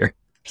next year.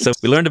 So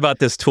we learned about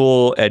this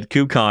tool at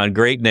KubeCon,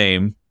 great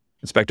name,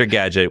 Inspector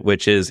Gadget,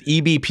 which is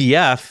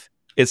eBPF.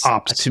 It's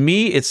Ops. To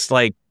me, it's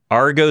like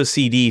Argo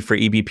CD for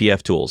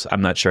eBPF tools.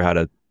 I'm not sure how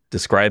to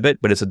describe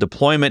it, but it's a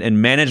deployment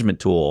and management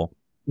tool.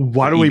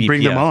 Why don't we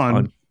bring them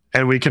on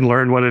and we can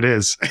learn what it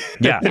is?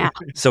 Yeah.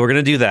 So we're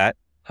going to do that.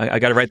 I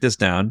got to write this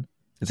down.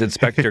 It's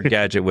Inspector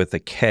Gadget with a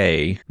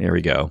K. There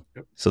we go.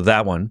 So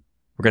that one,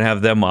 we're going to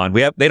have them on.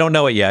 They don't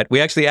know it yet. We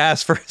actually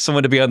asked for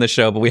someone to be on the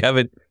show, but we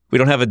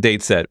don't have a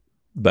date set,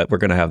 but we're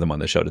going to have them on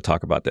the show to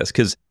talk about this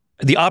because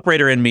the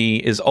operator in me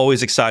is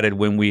always excited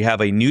when we have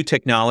a new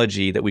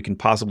technology that we can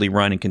possibly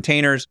run in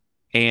containers.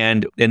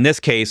 And in this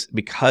case,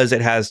 because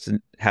it has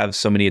to have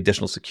so many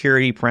additional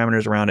security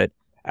parameters around it,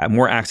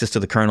 more access to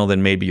the kernel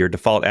than maybe your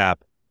default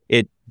app,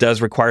 it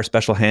does require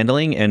special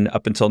handling. And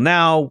up until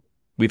now,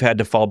 we've had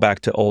to fall back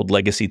to old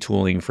legacy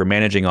tooling for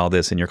managing all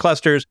this in your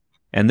clusters.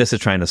 And this is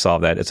trying to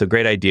solve that. It's a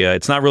great idea.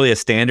 It's not really a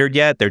standard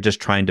yet. They're just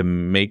trying to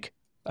make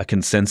a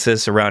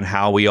consensus around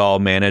how we all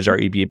manage our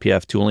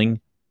eBPF tooling.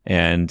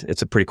 And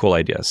it's a pretty cool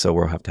idea. So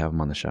we'll have to have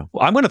them on the show.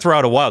 Well, I'm going to throw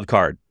out a wild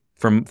card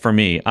for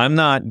me. I'm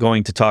not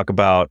going to talk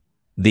about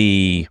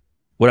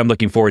what I'm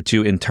looking forward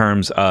to in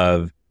terms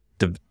of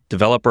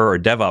developer or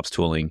DevOps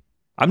tooling,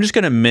 I'm just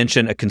going to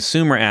mention a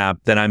consumer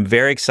app that I'm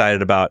very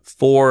excited about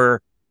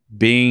for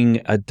being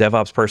a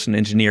DevOps person,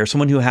 engineer,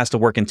 someone who has to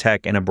work in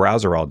tech in a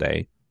browser all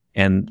day.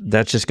 And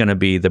that's just going to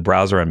be the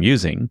browser I'm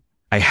using.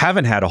 I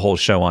haven't had a whole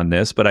show on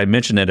this, but I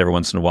mention it every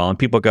once in a while. And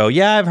people go,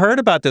 yeah, I've heard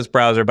about this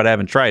browser, but I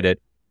haven't tried it.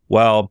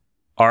 Well,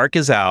 Arc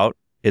is out.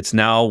 It's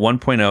now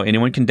 1.0.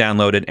 Anyone can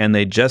download it. And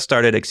they just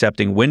started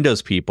accepting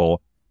Windows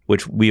people,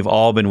 which we've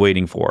all been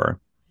waiting for.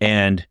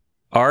 And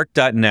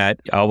arc.net,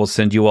 I will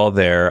send you all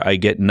there. I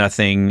get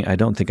nothing. I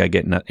don't think I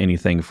get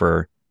anything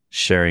for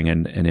sharing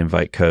an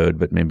invite code,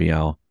 but maybe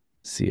I'll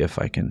see if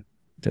I can.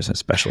 There's a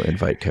special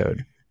invite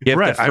code.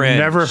 Brett, I've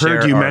never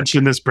heard you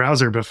mention this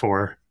browser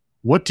before.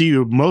 What do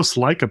you most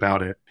like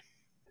about it?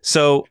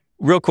 So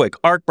real quick,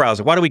 Arc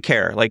browser, why do we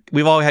care? Like,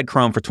 we've all had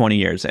Chrome for 20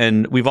 years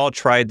and we've all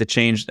tried to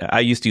change. I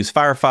used to use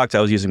Firefox. I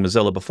was using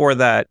Mozilla before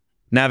that,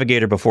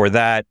 Navigator before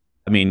that.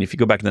 I mean, if you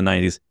go back in the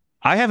 90s,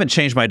 I haven't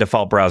changed my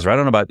default browser. I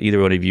don't know about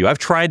either one of you. I've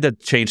tried to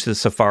change to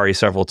Safari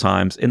several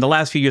times. In the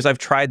last few years, I've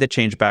tried to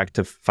change back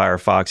to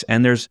Firefox,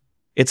 and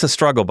it's a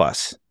struggle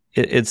bus.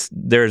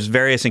 There's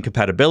various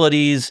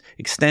incompatibilities,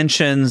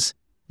 extensions.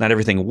 Not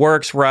everything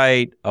works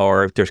right,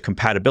 or if there's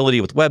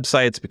compatibility with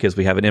websites because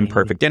we have an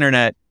imperfect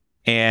internet.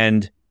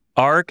 And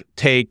Arc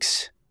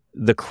takes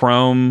the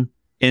Chrome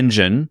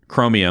engine,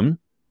 Chromium,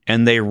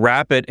 and they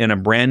wrap it in a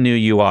brand new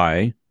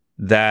UI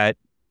that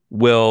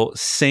will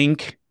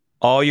sync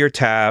all your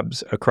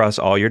tabs across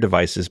all your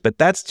devices. But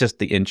that's just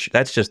the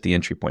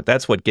entry point.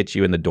 That's what gets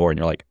you in the door, and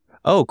you're like,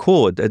 oh,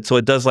 cool. So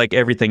it does like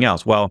everything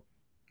else. Well,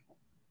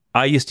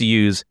 I used to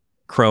use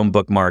Chrome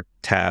bookmark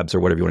tabs, or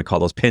whatever you want to call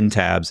those, pin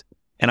tabs.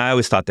 And I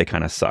always thought they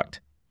kind of sucked.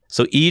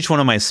 So each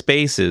one of my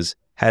spaces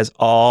has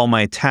all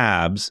my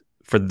tabs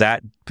for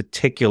that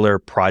particular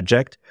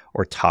project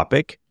or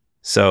topic.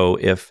 So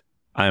if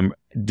I'm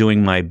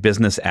doing my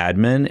business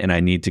admin and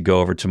I need to go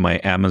over to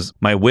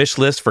my wish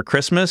list for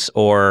Christmas,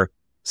 or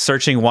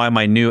searching why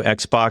my new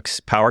Xbox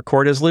power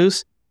cord is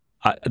loose,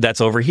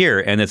 that's over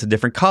here and it's a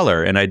different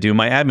color, and I do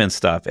my admin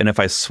stuff. And if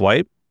I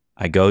swipe,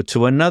 I go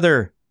to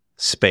another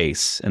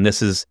space, and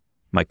this is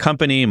my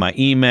company, my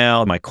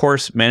email, my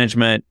course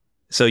management.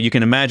 So you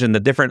can imagine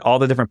all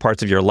the different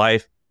parts of your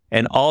life,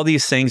 and all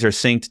these things are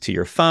synced to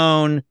your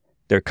phone.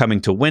 They're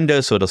coming to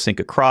Windows, so it'll sync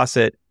across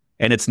it,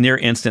 and it's near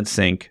instant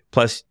sync.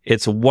 Plus,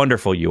 it's a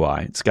wonderful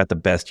UI. It's got the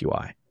best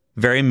UI.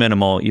 Very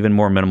minimal, even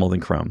more minimal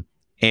than Chrome.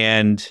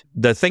 And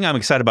the thing I'm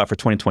excited about for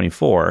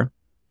 2024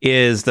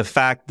 is the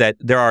fact that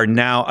there are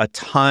now a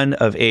ton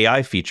of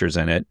AI features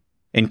in it,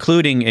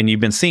 including, and you've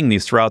been seeing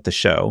these throughout the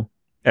show,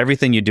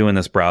 everything you do in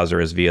this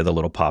browser is via the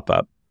little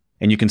pop-up.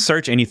 And you can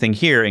search anything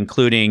here,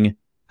 including,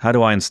 how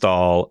do I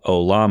install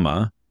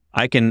Olama?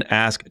 I can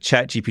ask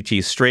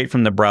ChatGPT straight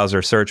from the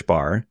browser search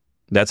bar.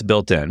 That's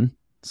built in.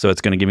 So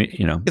it's going to give me,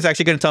 it's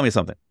actually going to tell me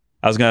something.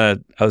 I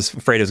was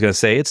afraid it was going to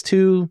say,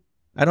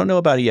 I don't know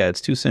about it yet.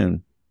 It's too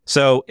soon.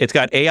 So it's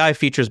got AI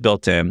features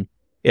built in.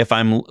 If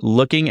I'm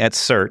looking at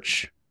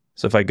search,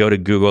 so if I go to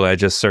Google, I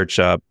just search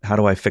up, how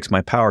do I fix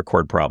my power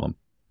cord problem?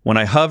 When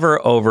I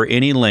hover over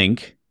any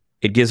link,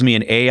 it gives me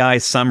an AI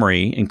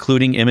summary,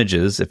 including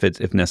images,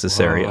 if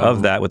necessary,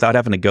 of that without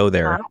having to go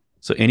there. Wow.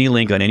 So any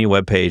link on any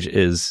web page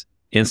is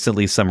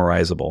instantly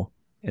summarizable,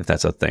 if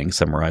that's a thing,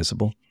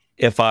 summarizable.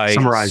 If I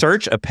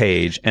search a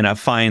page and it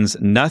finds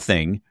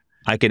nothing,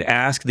 I can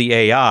ask the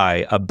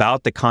AI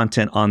about the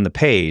content on the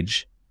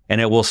page, and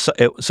it will. So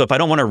if I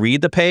don't want to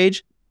read the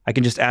page, I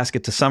can just ask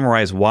it to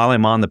summarize while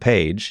I'm on the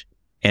page,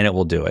 and it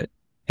will do it.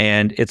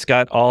 And it's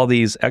got all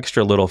these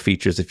extra little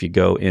features. If you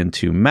go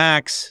into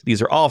Max,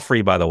 these are all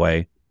free, by the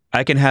way.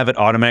 I can have it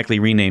automatically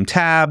rename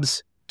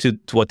tabs to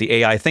what the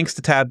AI thinks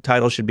the tab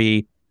title should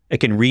be. It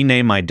can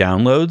rename my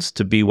downloads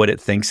to be what it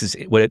thinks is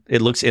what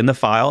it looks in the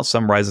file,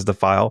 summarizes the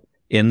file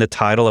in the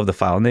title of the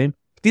file name.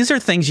 These are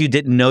things you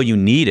didn't know you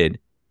needed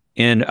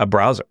in a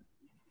browser.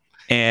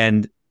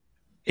 And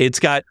it's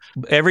got,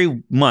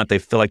 every month they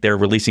feel like they're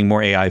releasing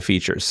more AI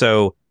features.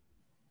 So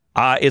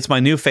it's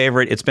my new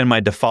favorite. It's been my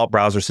default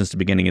browser since the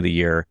beginning of the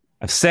year.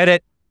 I've said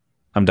it.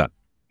 I'm done.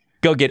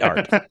 Go get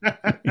Arc.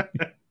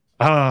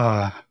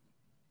 I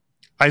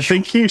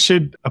think you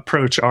should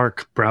approach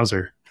Arc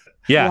browser.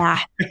 Yeah.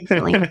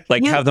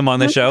 Like have them on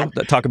the show,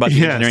 talk about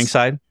the engineering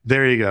side.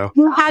 There you go.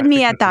 You had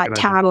me at that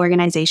tab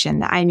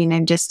organization. I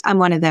mean, I'm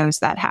one of those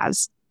that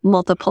has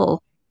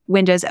multiple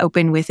windows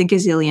open with a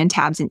gazillion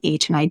tabs in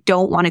each, and I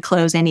don't want to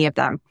close any of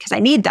them because I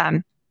need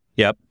them.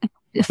 Yep.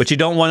 But you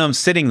don't want them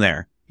sitting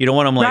there. You don't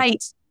want them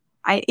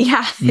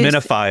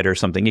minified or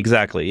something.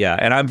 Exactly. Yeah.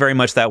 And I'm very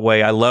much that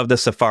way. I love the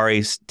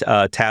Safari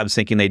tab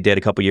syncing they did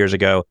a couple years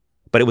ago,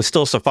 but it was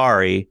still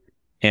Safari.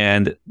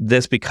 And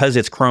this, because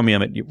it's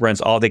Chromium, it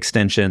runs all the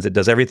extensions. It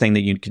does everything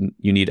that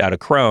you need out of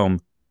Chrome.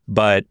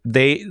 But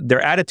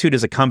their attitude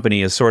as a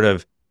company is sort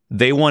of,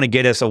 they want to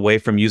get us away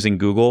from using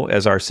Google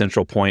as our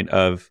central point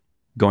of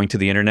going to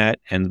the internet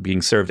and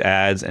being served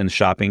ads and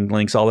shopping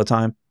links all the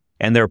time.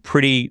 And they're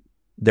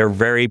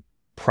very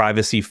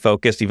privacy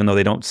focused, even though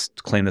they don't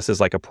claim this as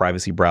like a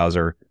privacy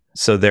browser.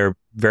 So they're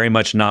very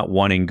much not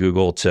wanting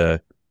Google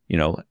to,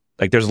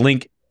 like there's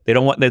they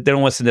don't want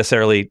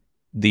necessarily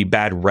the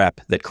bad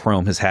rep that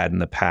Chrome has had in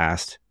the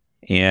past.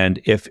 And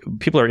if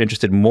people are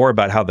interested more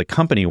about how the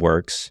company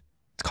works,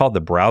 it's called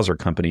the Browser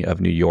Company of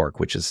New York,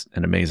 which is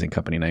an amazing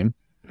company name.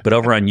 But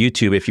over on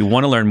YouTube, if you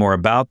want to learn more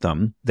about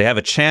them, they have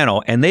a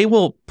channel and they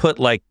will put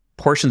like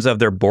portions of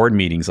their board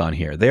meetings on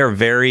here. They are a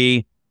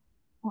very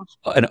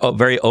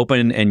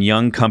open and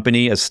young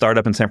company, a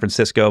startup in San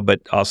Francisco,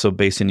 but also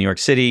based in New York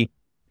City.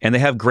 And they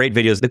have great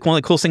videos. One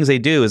of the coolest things they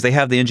do is they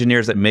have the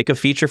engineers that make a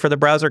feature for the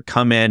browser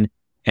come in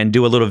and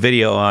do a little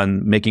video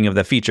on making of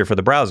the feature for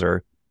the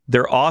browser.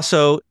 They're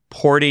also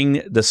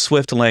porting the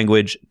Swift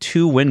language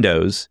to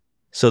Windows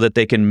so that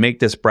they can make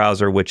this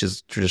browser, which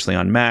is traditionally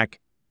on Mac,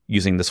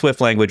 using the Swift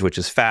language, which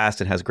is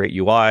fast and has great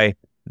UI.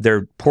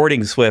 They're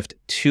porting Swift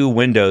to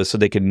Windows so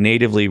they can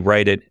natively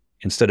write it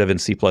instead of in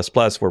C++,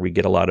 where we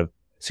get a lot of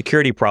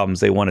security problems.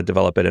 They want to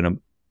develop it in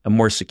a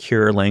more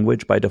secure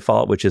language by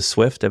default, which is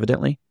Swift,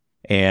 evidently.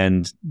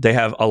 And they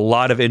have a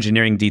lot of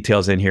engineering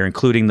details in here,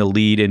 including the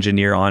lead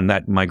engineer on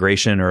that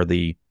migration or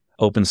the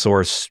open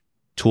source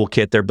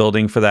toolkit they're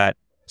building for that.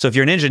 So if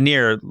you're an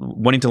engineer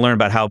wanting to learn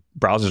about how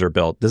browsers are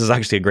built, this is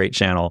actually a great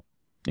channel.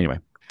 Anyway,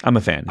 I'm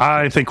a fan.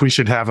 I think we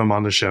should have him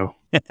on the show.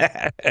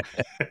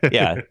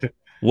 Yeah.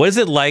 What is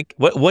it like?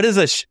 What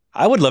is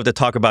I would love to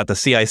talk about the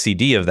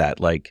CI/CD of that.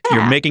 Like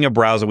you're making a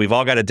browser. We've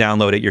all got to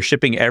download it. You're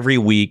shipping every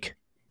week.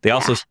 They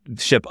also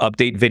ship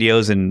update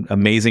videos and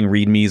amazing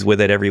READMEs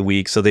with it every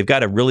week. So they've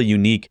got a really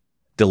unique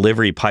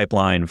delivery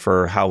pipeline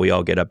for how we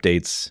all get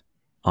updates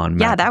on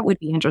Mac. Yeah, that would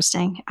be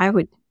interesting.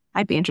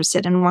 I'd be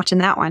interested in watching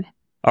that one.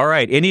 All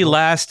right.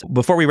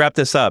 Before we wrap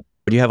this up,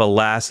 do you have a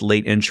last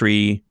late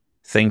entry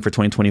thing for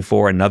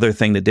 2024? Another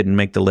thing that didn't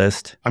make the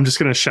list? I'm just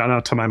going to shout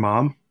out to my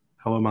mom.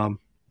 Hello, Mom.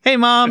 Hey,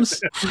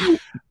 moms.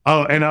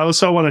 Oh, and I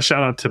also want to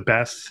shout out to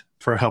Beth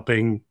for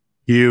helping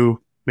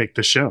you make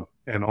the show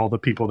and all the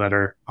people that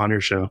are on your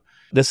show.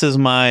 This is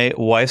my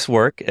wife's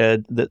work,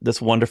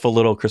 this wonderful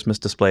little Christmas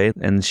display,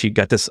 and she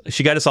got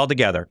us all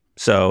together.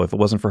 So if it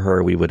wasn't for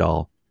her, we would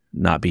all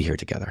not be here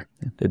together.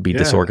 It'd be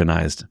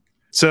disorganized.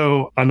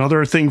 So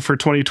another thing for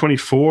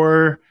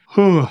 2024,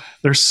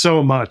 there's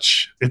so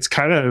much. It's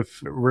kind of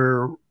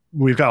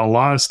we've got a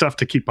lot of stuff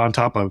to keep on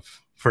top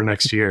of for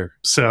next year.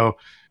 So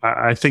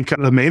I think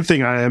the main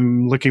thing I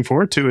am looking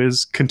forward to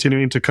is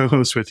continuing to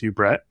co-host with you,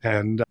 Brett,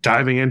 and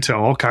diving into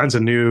all kinds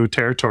of new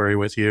territory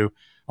with you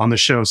on the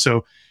show.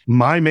 So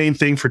my main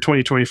thing for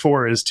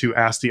 2024 is to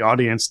ask the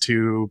audience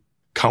to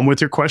come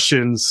with your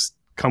questions,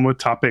 come with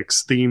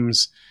topics,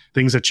 themes,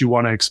 things that you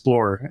want to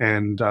explore,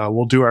 and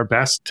we'll do our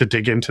best to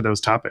dig into those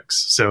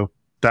topics. So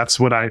that's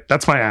my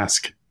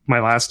ask,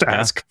 my last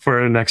ask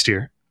for next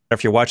year.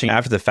 If you're watching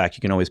after the fact,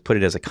 you can always put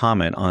it as a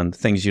comment on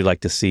things you'd like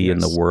to see in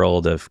the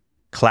world of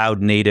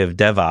cloud native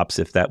DevOps.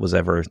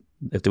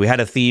 If we had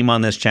a theme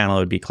on this channel,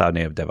 it would be cloud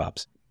native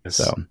DevOps. Yes.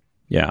 So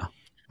yeah,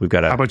 we've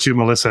got How about you,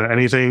 Melissa?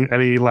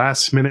 Any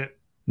last minute?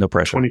 No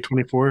pressure.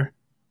 2024?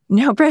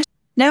 No pressure.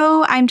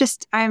 No,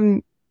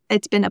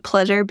 it's been a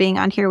pleasure being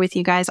on here with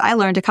you guys. I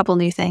learned a couple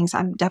new things.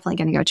 I'm definitely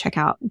going to go check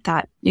out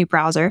that new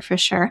browser for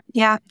sure.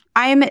 Yeah,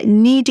 I'm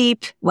knee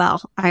deep.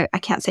 Well, I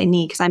can't say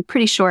knee because I'm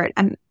pretty short.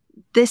 I'm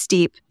this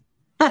deep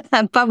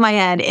above my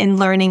head in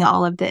learning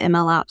all of the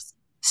MLOps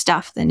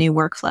stuff, the new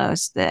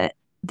workflows,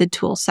 the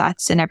tool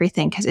sets and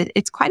everything, because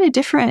it's quite a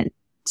different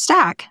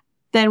stack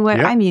than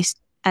what I'm used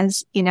to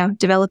as,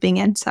 developing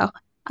in. So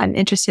I'm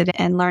interested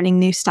in learning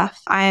new stuff.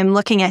 I'm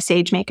looking at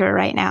SageMaker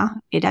right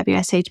now,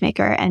 AWS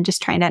SageMaker, and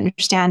just trying to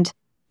understand,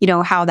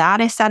 how that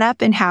is set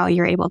up and how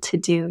you're able to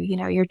do,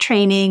 your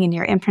training and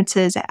your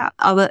inferences,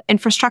 all the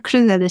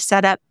infrastructure that is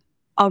set up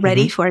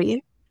already for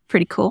you.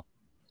 Pretty cool.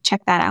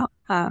 Check that out.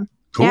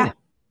 Cool. Yeah.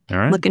 All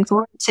right. Looking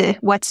forward to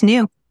what's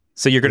new.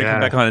 So you're going to come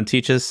back on and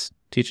teach us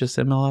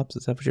MLOps?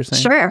 Is that what you're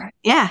saying? Sure.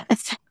 Yeah.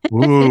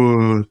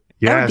 Ooh,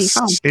 yes.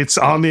 It's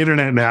on the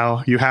internet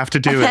now. You have to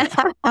do it.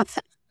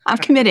 I'm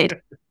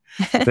committed.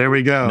 There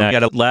we go. Now, I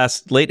got a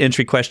last late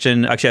entry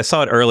question. Actually, I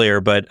saw it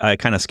earlier, but I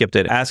kind of skipped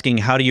it. Asking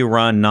how do you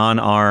run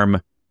non-ARM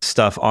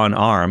stuff on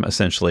ARM,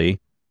 essentially?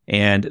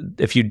 And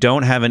if you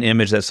don't have an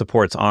image that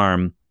supports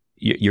ARM,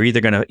 you're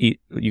either going to,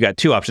 you got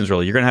two options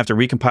really. You're going to have to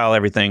recompile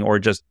everything or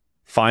just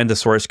find the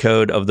source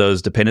code of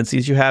those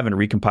dependencies you have and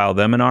recompile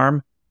them in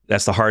ARM.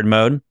 That's the hard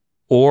mode.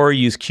 Or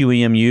use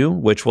QEMU,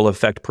 which will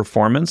affect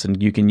performance.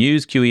 And you can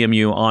use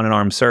QEMU on an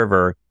ARM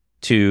server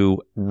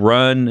to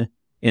run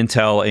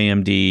Intel,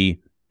 AMD,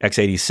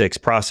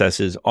 x86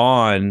 processes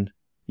on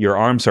your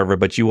ARM server,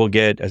 but you will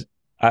get,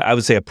 I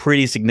would say, a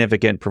pretty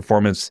significant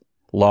performance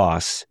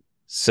loss.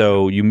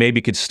 So you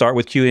maybe could start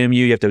with QEMU.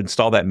 You have to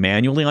install that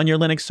manually on your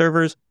Linux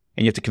servers,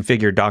 and you have to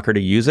configure Docker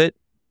to use it.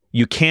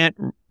 You can't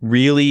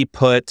really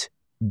put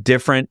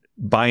different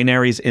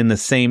binaries in the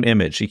same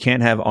image. You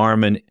can't have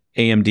ARM and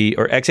AMD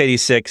or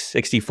x86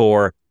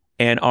 64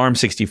 and ARM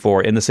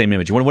 64 in the same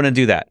image. You wouldn't want to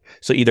do that.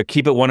 So either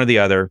keep it one or the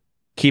other.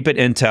 Keep it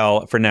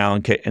Intel for now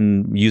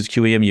and use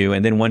QEMU.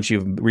 And then once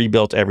you've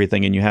rebuilt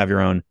everything and you have your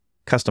own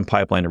custom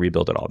pipeline to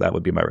rebuild it all, that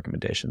would be my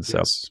recommendation.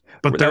 So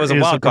but that was a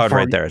wild card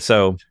right there.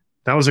 So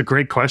that was a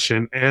great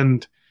question.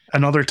 And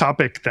another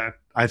topic that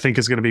I think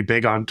is going to be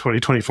big on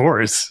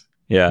 2024 is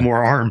Yeah.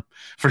 more ARM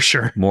for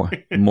sure. More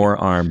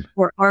ARM.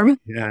 Or ARM.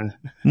 Yeah.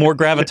 More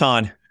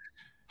Graviton.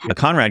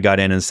 Conrad got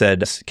in and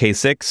said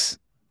K6.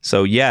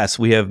 So yes,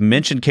 we have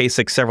mentioned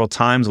K6 several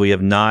times. We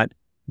have not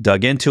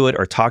dug into it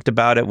or talked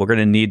about it. We're going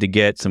to need to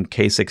get some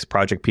K6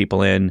 project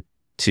people in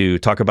to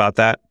talk about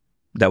that.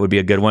 That would be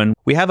a good one.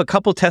 We have a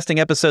couple testing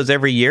episodes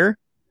every year.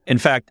 In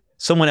fact,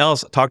 someone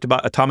else talked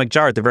about Atomic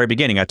Jar at the very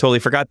beginning. I totally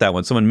forgot that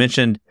one. Someone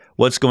mentioned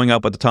what's going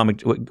on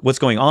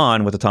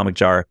with Atomic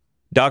Jar.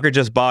 Docker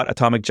just bought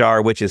Atomic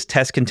Jar, which is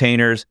test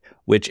containers,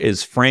 which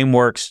is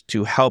frameworks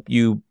to help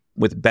you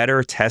with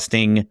better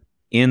testing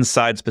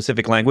inside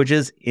specific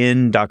languages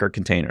in Docker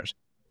containers.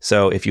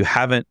 So if you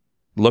haven't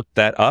looked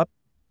that up,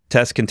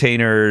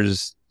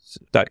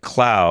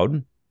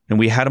 testcontainers.cloud, and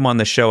we had them on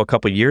the show a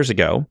couple of years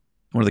ago,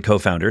 one of the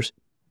co-founders,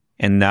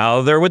 and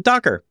now they're with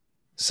Docker.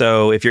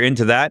 So if you're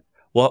into that,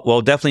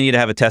 we'll definitely need to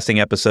have a testing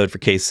episode for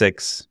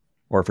K6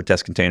 or for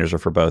test containers or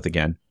for both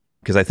again.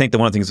 Because I think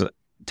one of the things that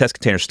test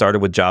containers started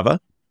with Java,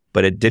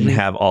 but it didn't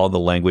have all the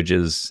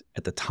languages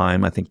at the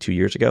time, I think 2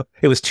 years ago.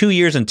 It was 2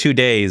 years and 2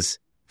 days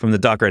from the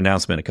Docker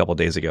announcement a couple of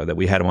days ago that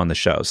we had them on the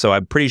show. So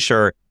I'm pretty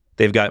sure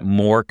they've got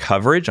more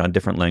coverage on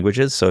different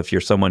languages. So if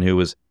you're someone who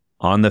was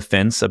on the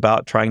fence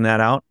about trying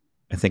that out,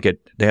 I think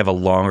they have a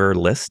longer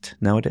list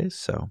nowadays.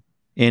 So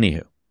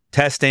anywho,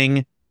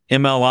 testing,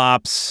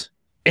 MLOps,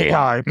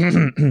 AI,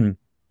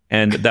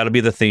 and that'll be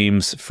the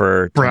themes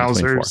for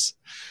 2024.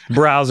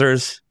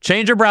 Browsers.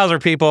 Change your browser,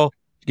 people.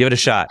 Give it a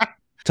shot.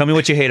 Tell me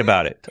what you hate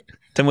about it.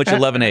 Tell me what you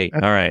love and hate.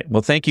 All right.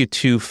 Well, thank you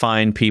to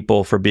fine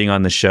people for being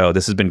on the show.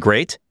 This has been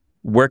great.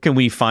 Where can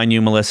we find you,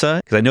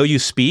 Melissa? Because I know you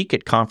speak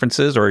at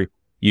conferences, or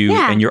you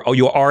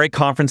are at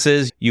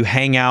conferences. You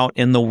hang out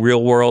in the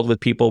real world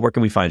with people. Where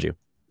can we find you?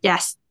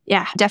 Yes.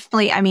 Yeah,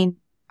 definitely. I mean,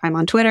 I'm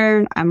on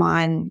Twitter. I'm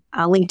on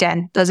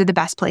LinkedIn. Those are the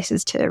best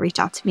places to reach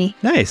out to me.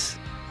 Nice.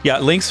 Yeah,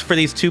 links for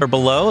these two are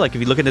below. Like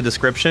if you look in the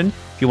description,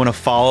 if you want to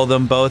follow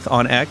them both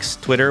on X,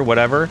 Twitter,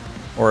 whatever,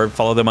 or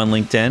follow them on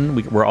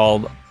LinkedIn, we're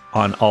all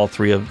on all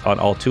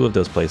two of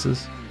those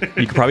places.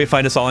 You can probably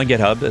find us all on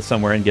GitHub,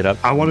 somewhere in GitHub.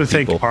 I want to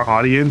thank our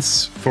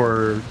audience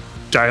for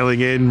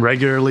dialing in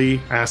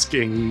regularly,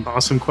 asking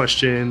awesome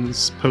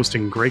questions,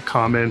 posting great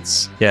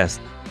comments. Yes.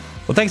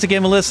 Well, thanks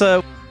again,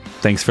 Melissa.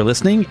 Thanks for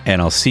listening,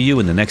 and I'll see you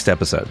in the next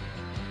episode.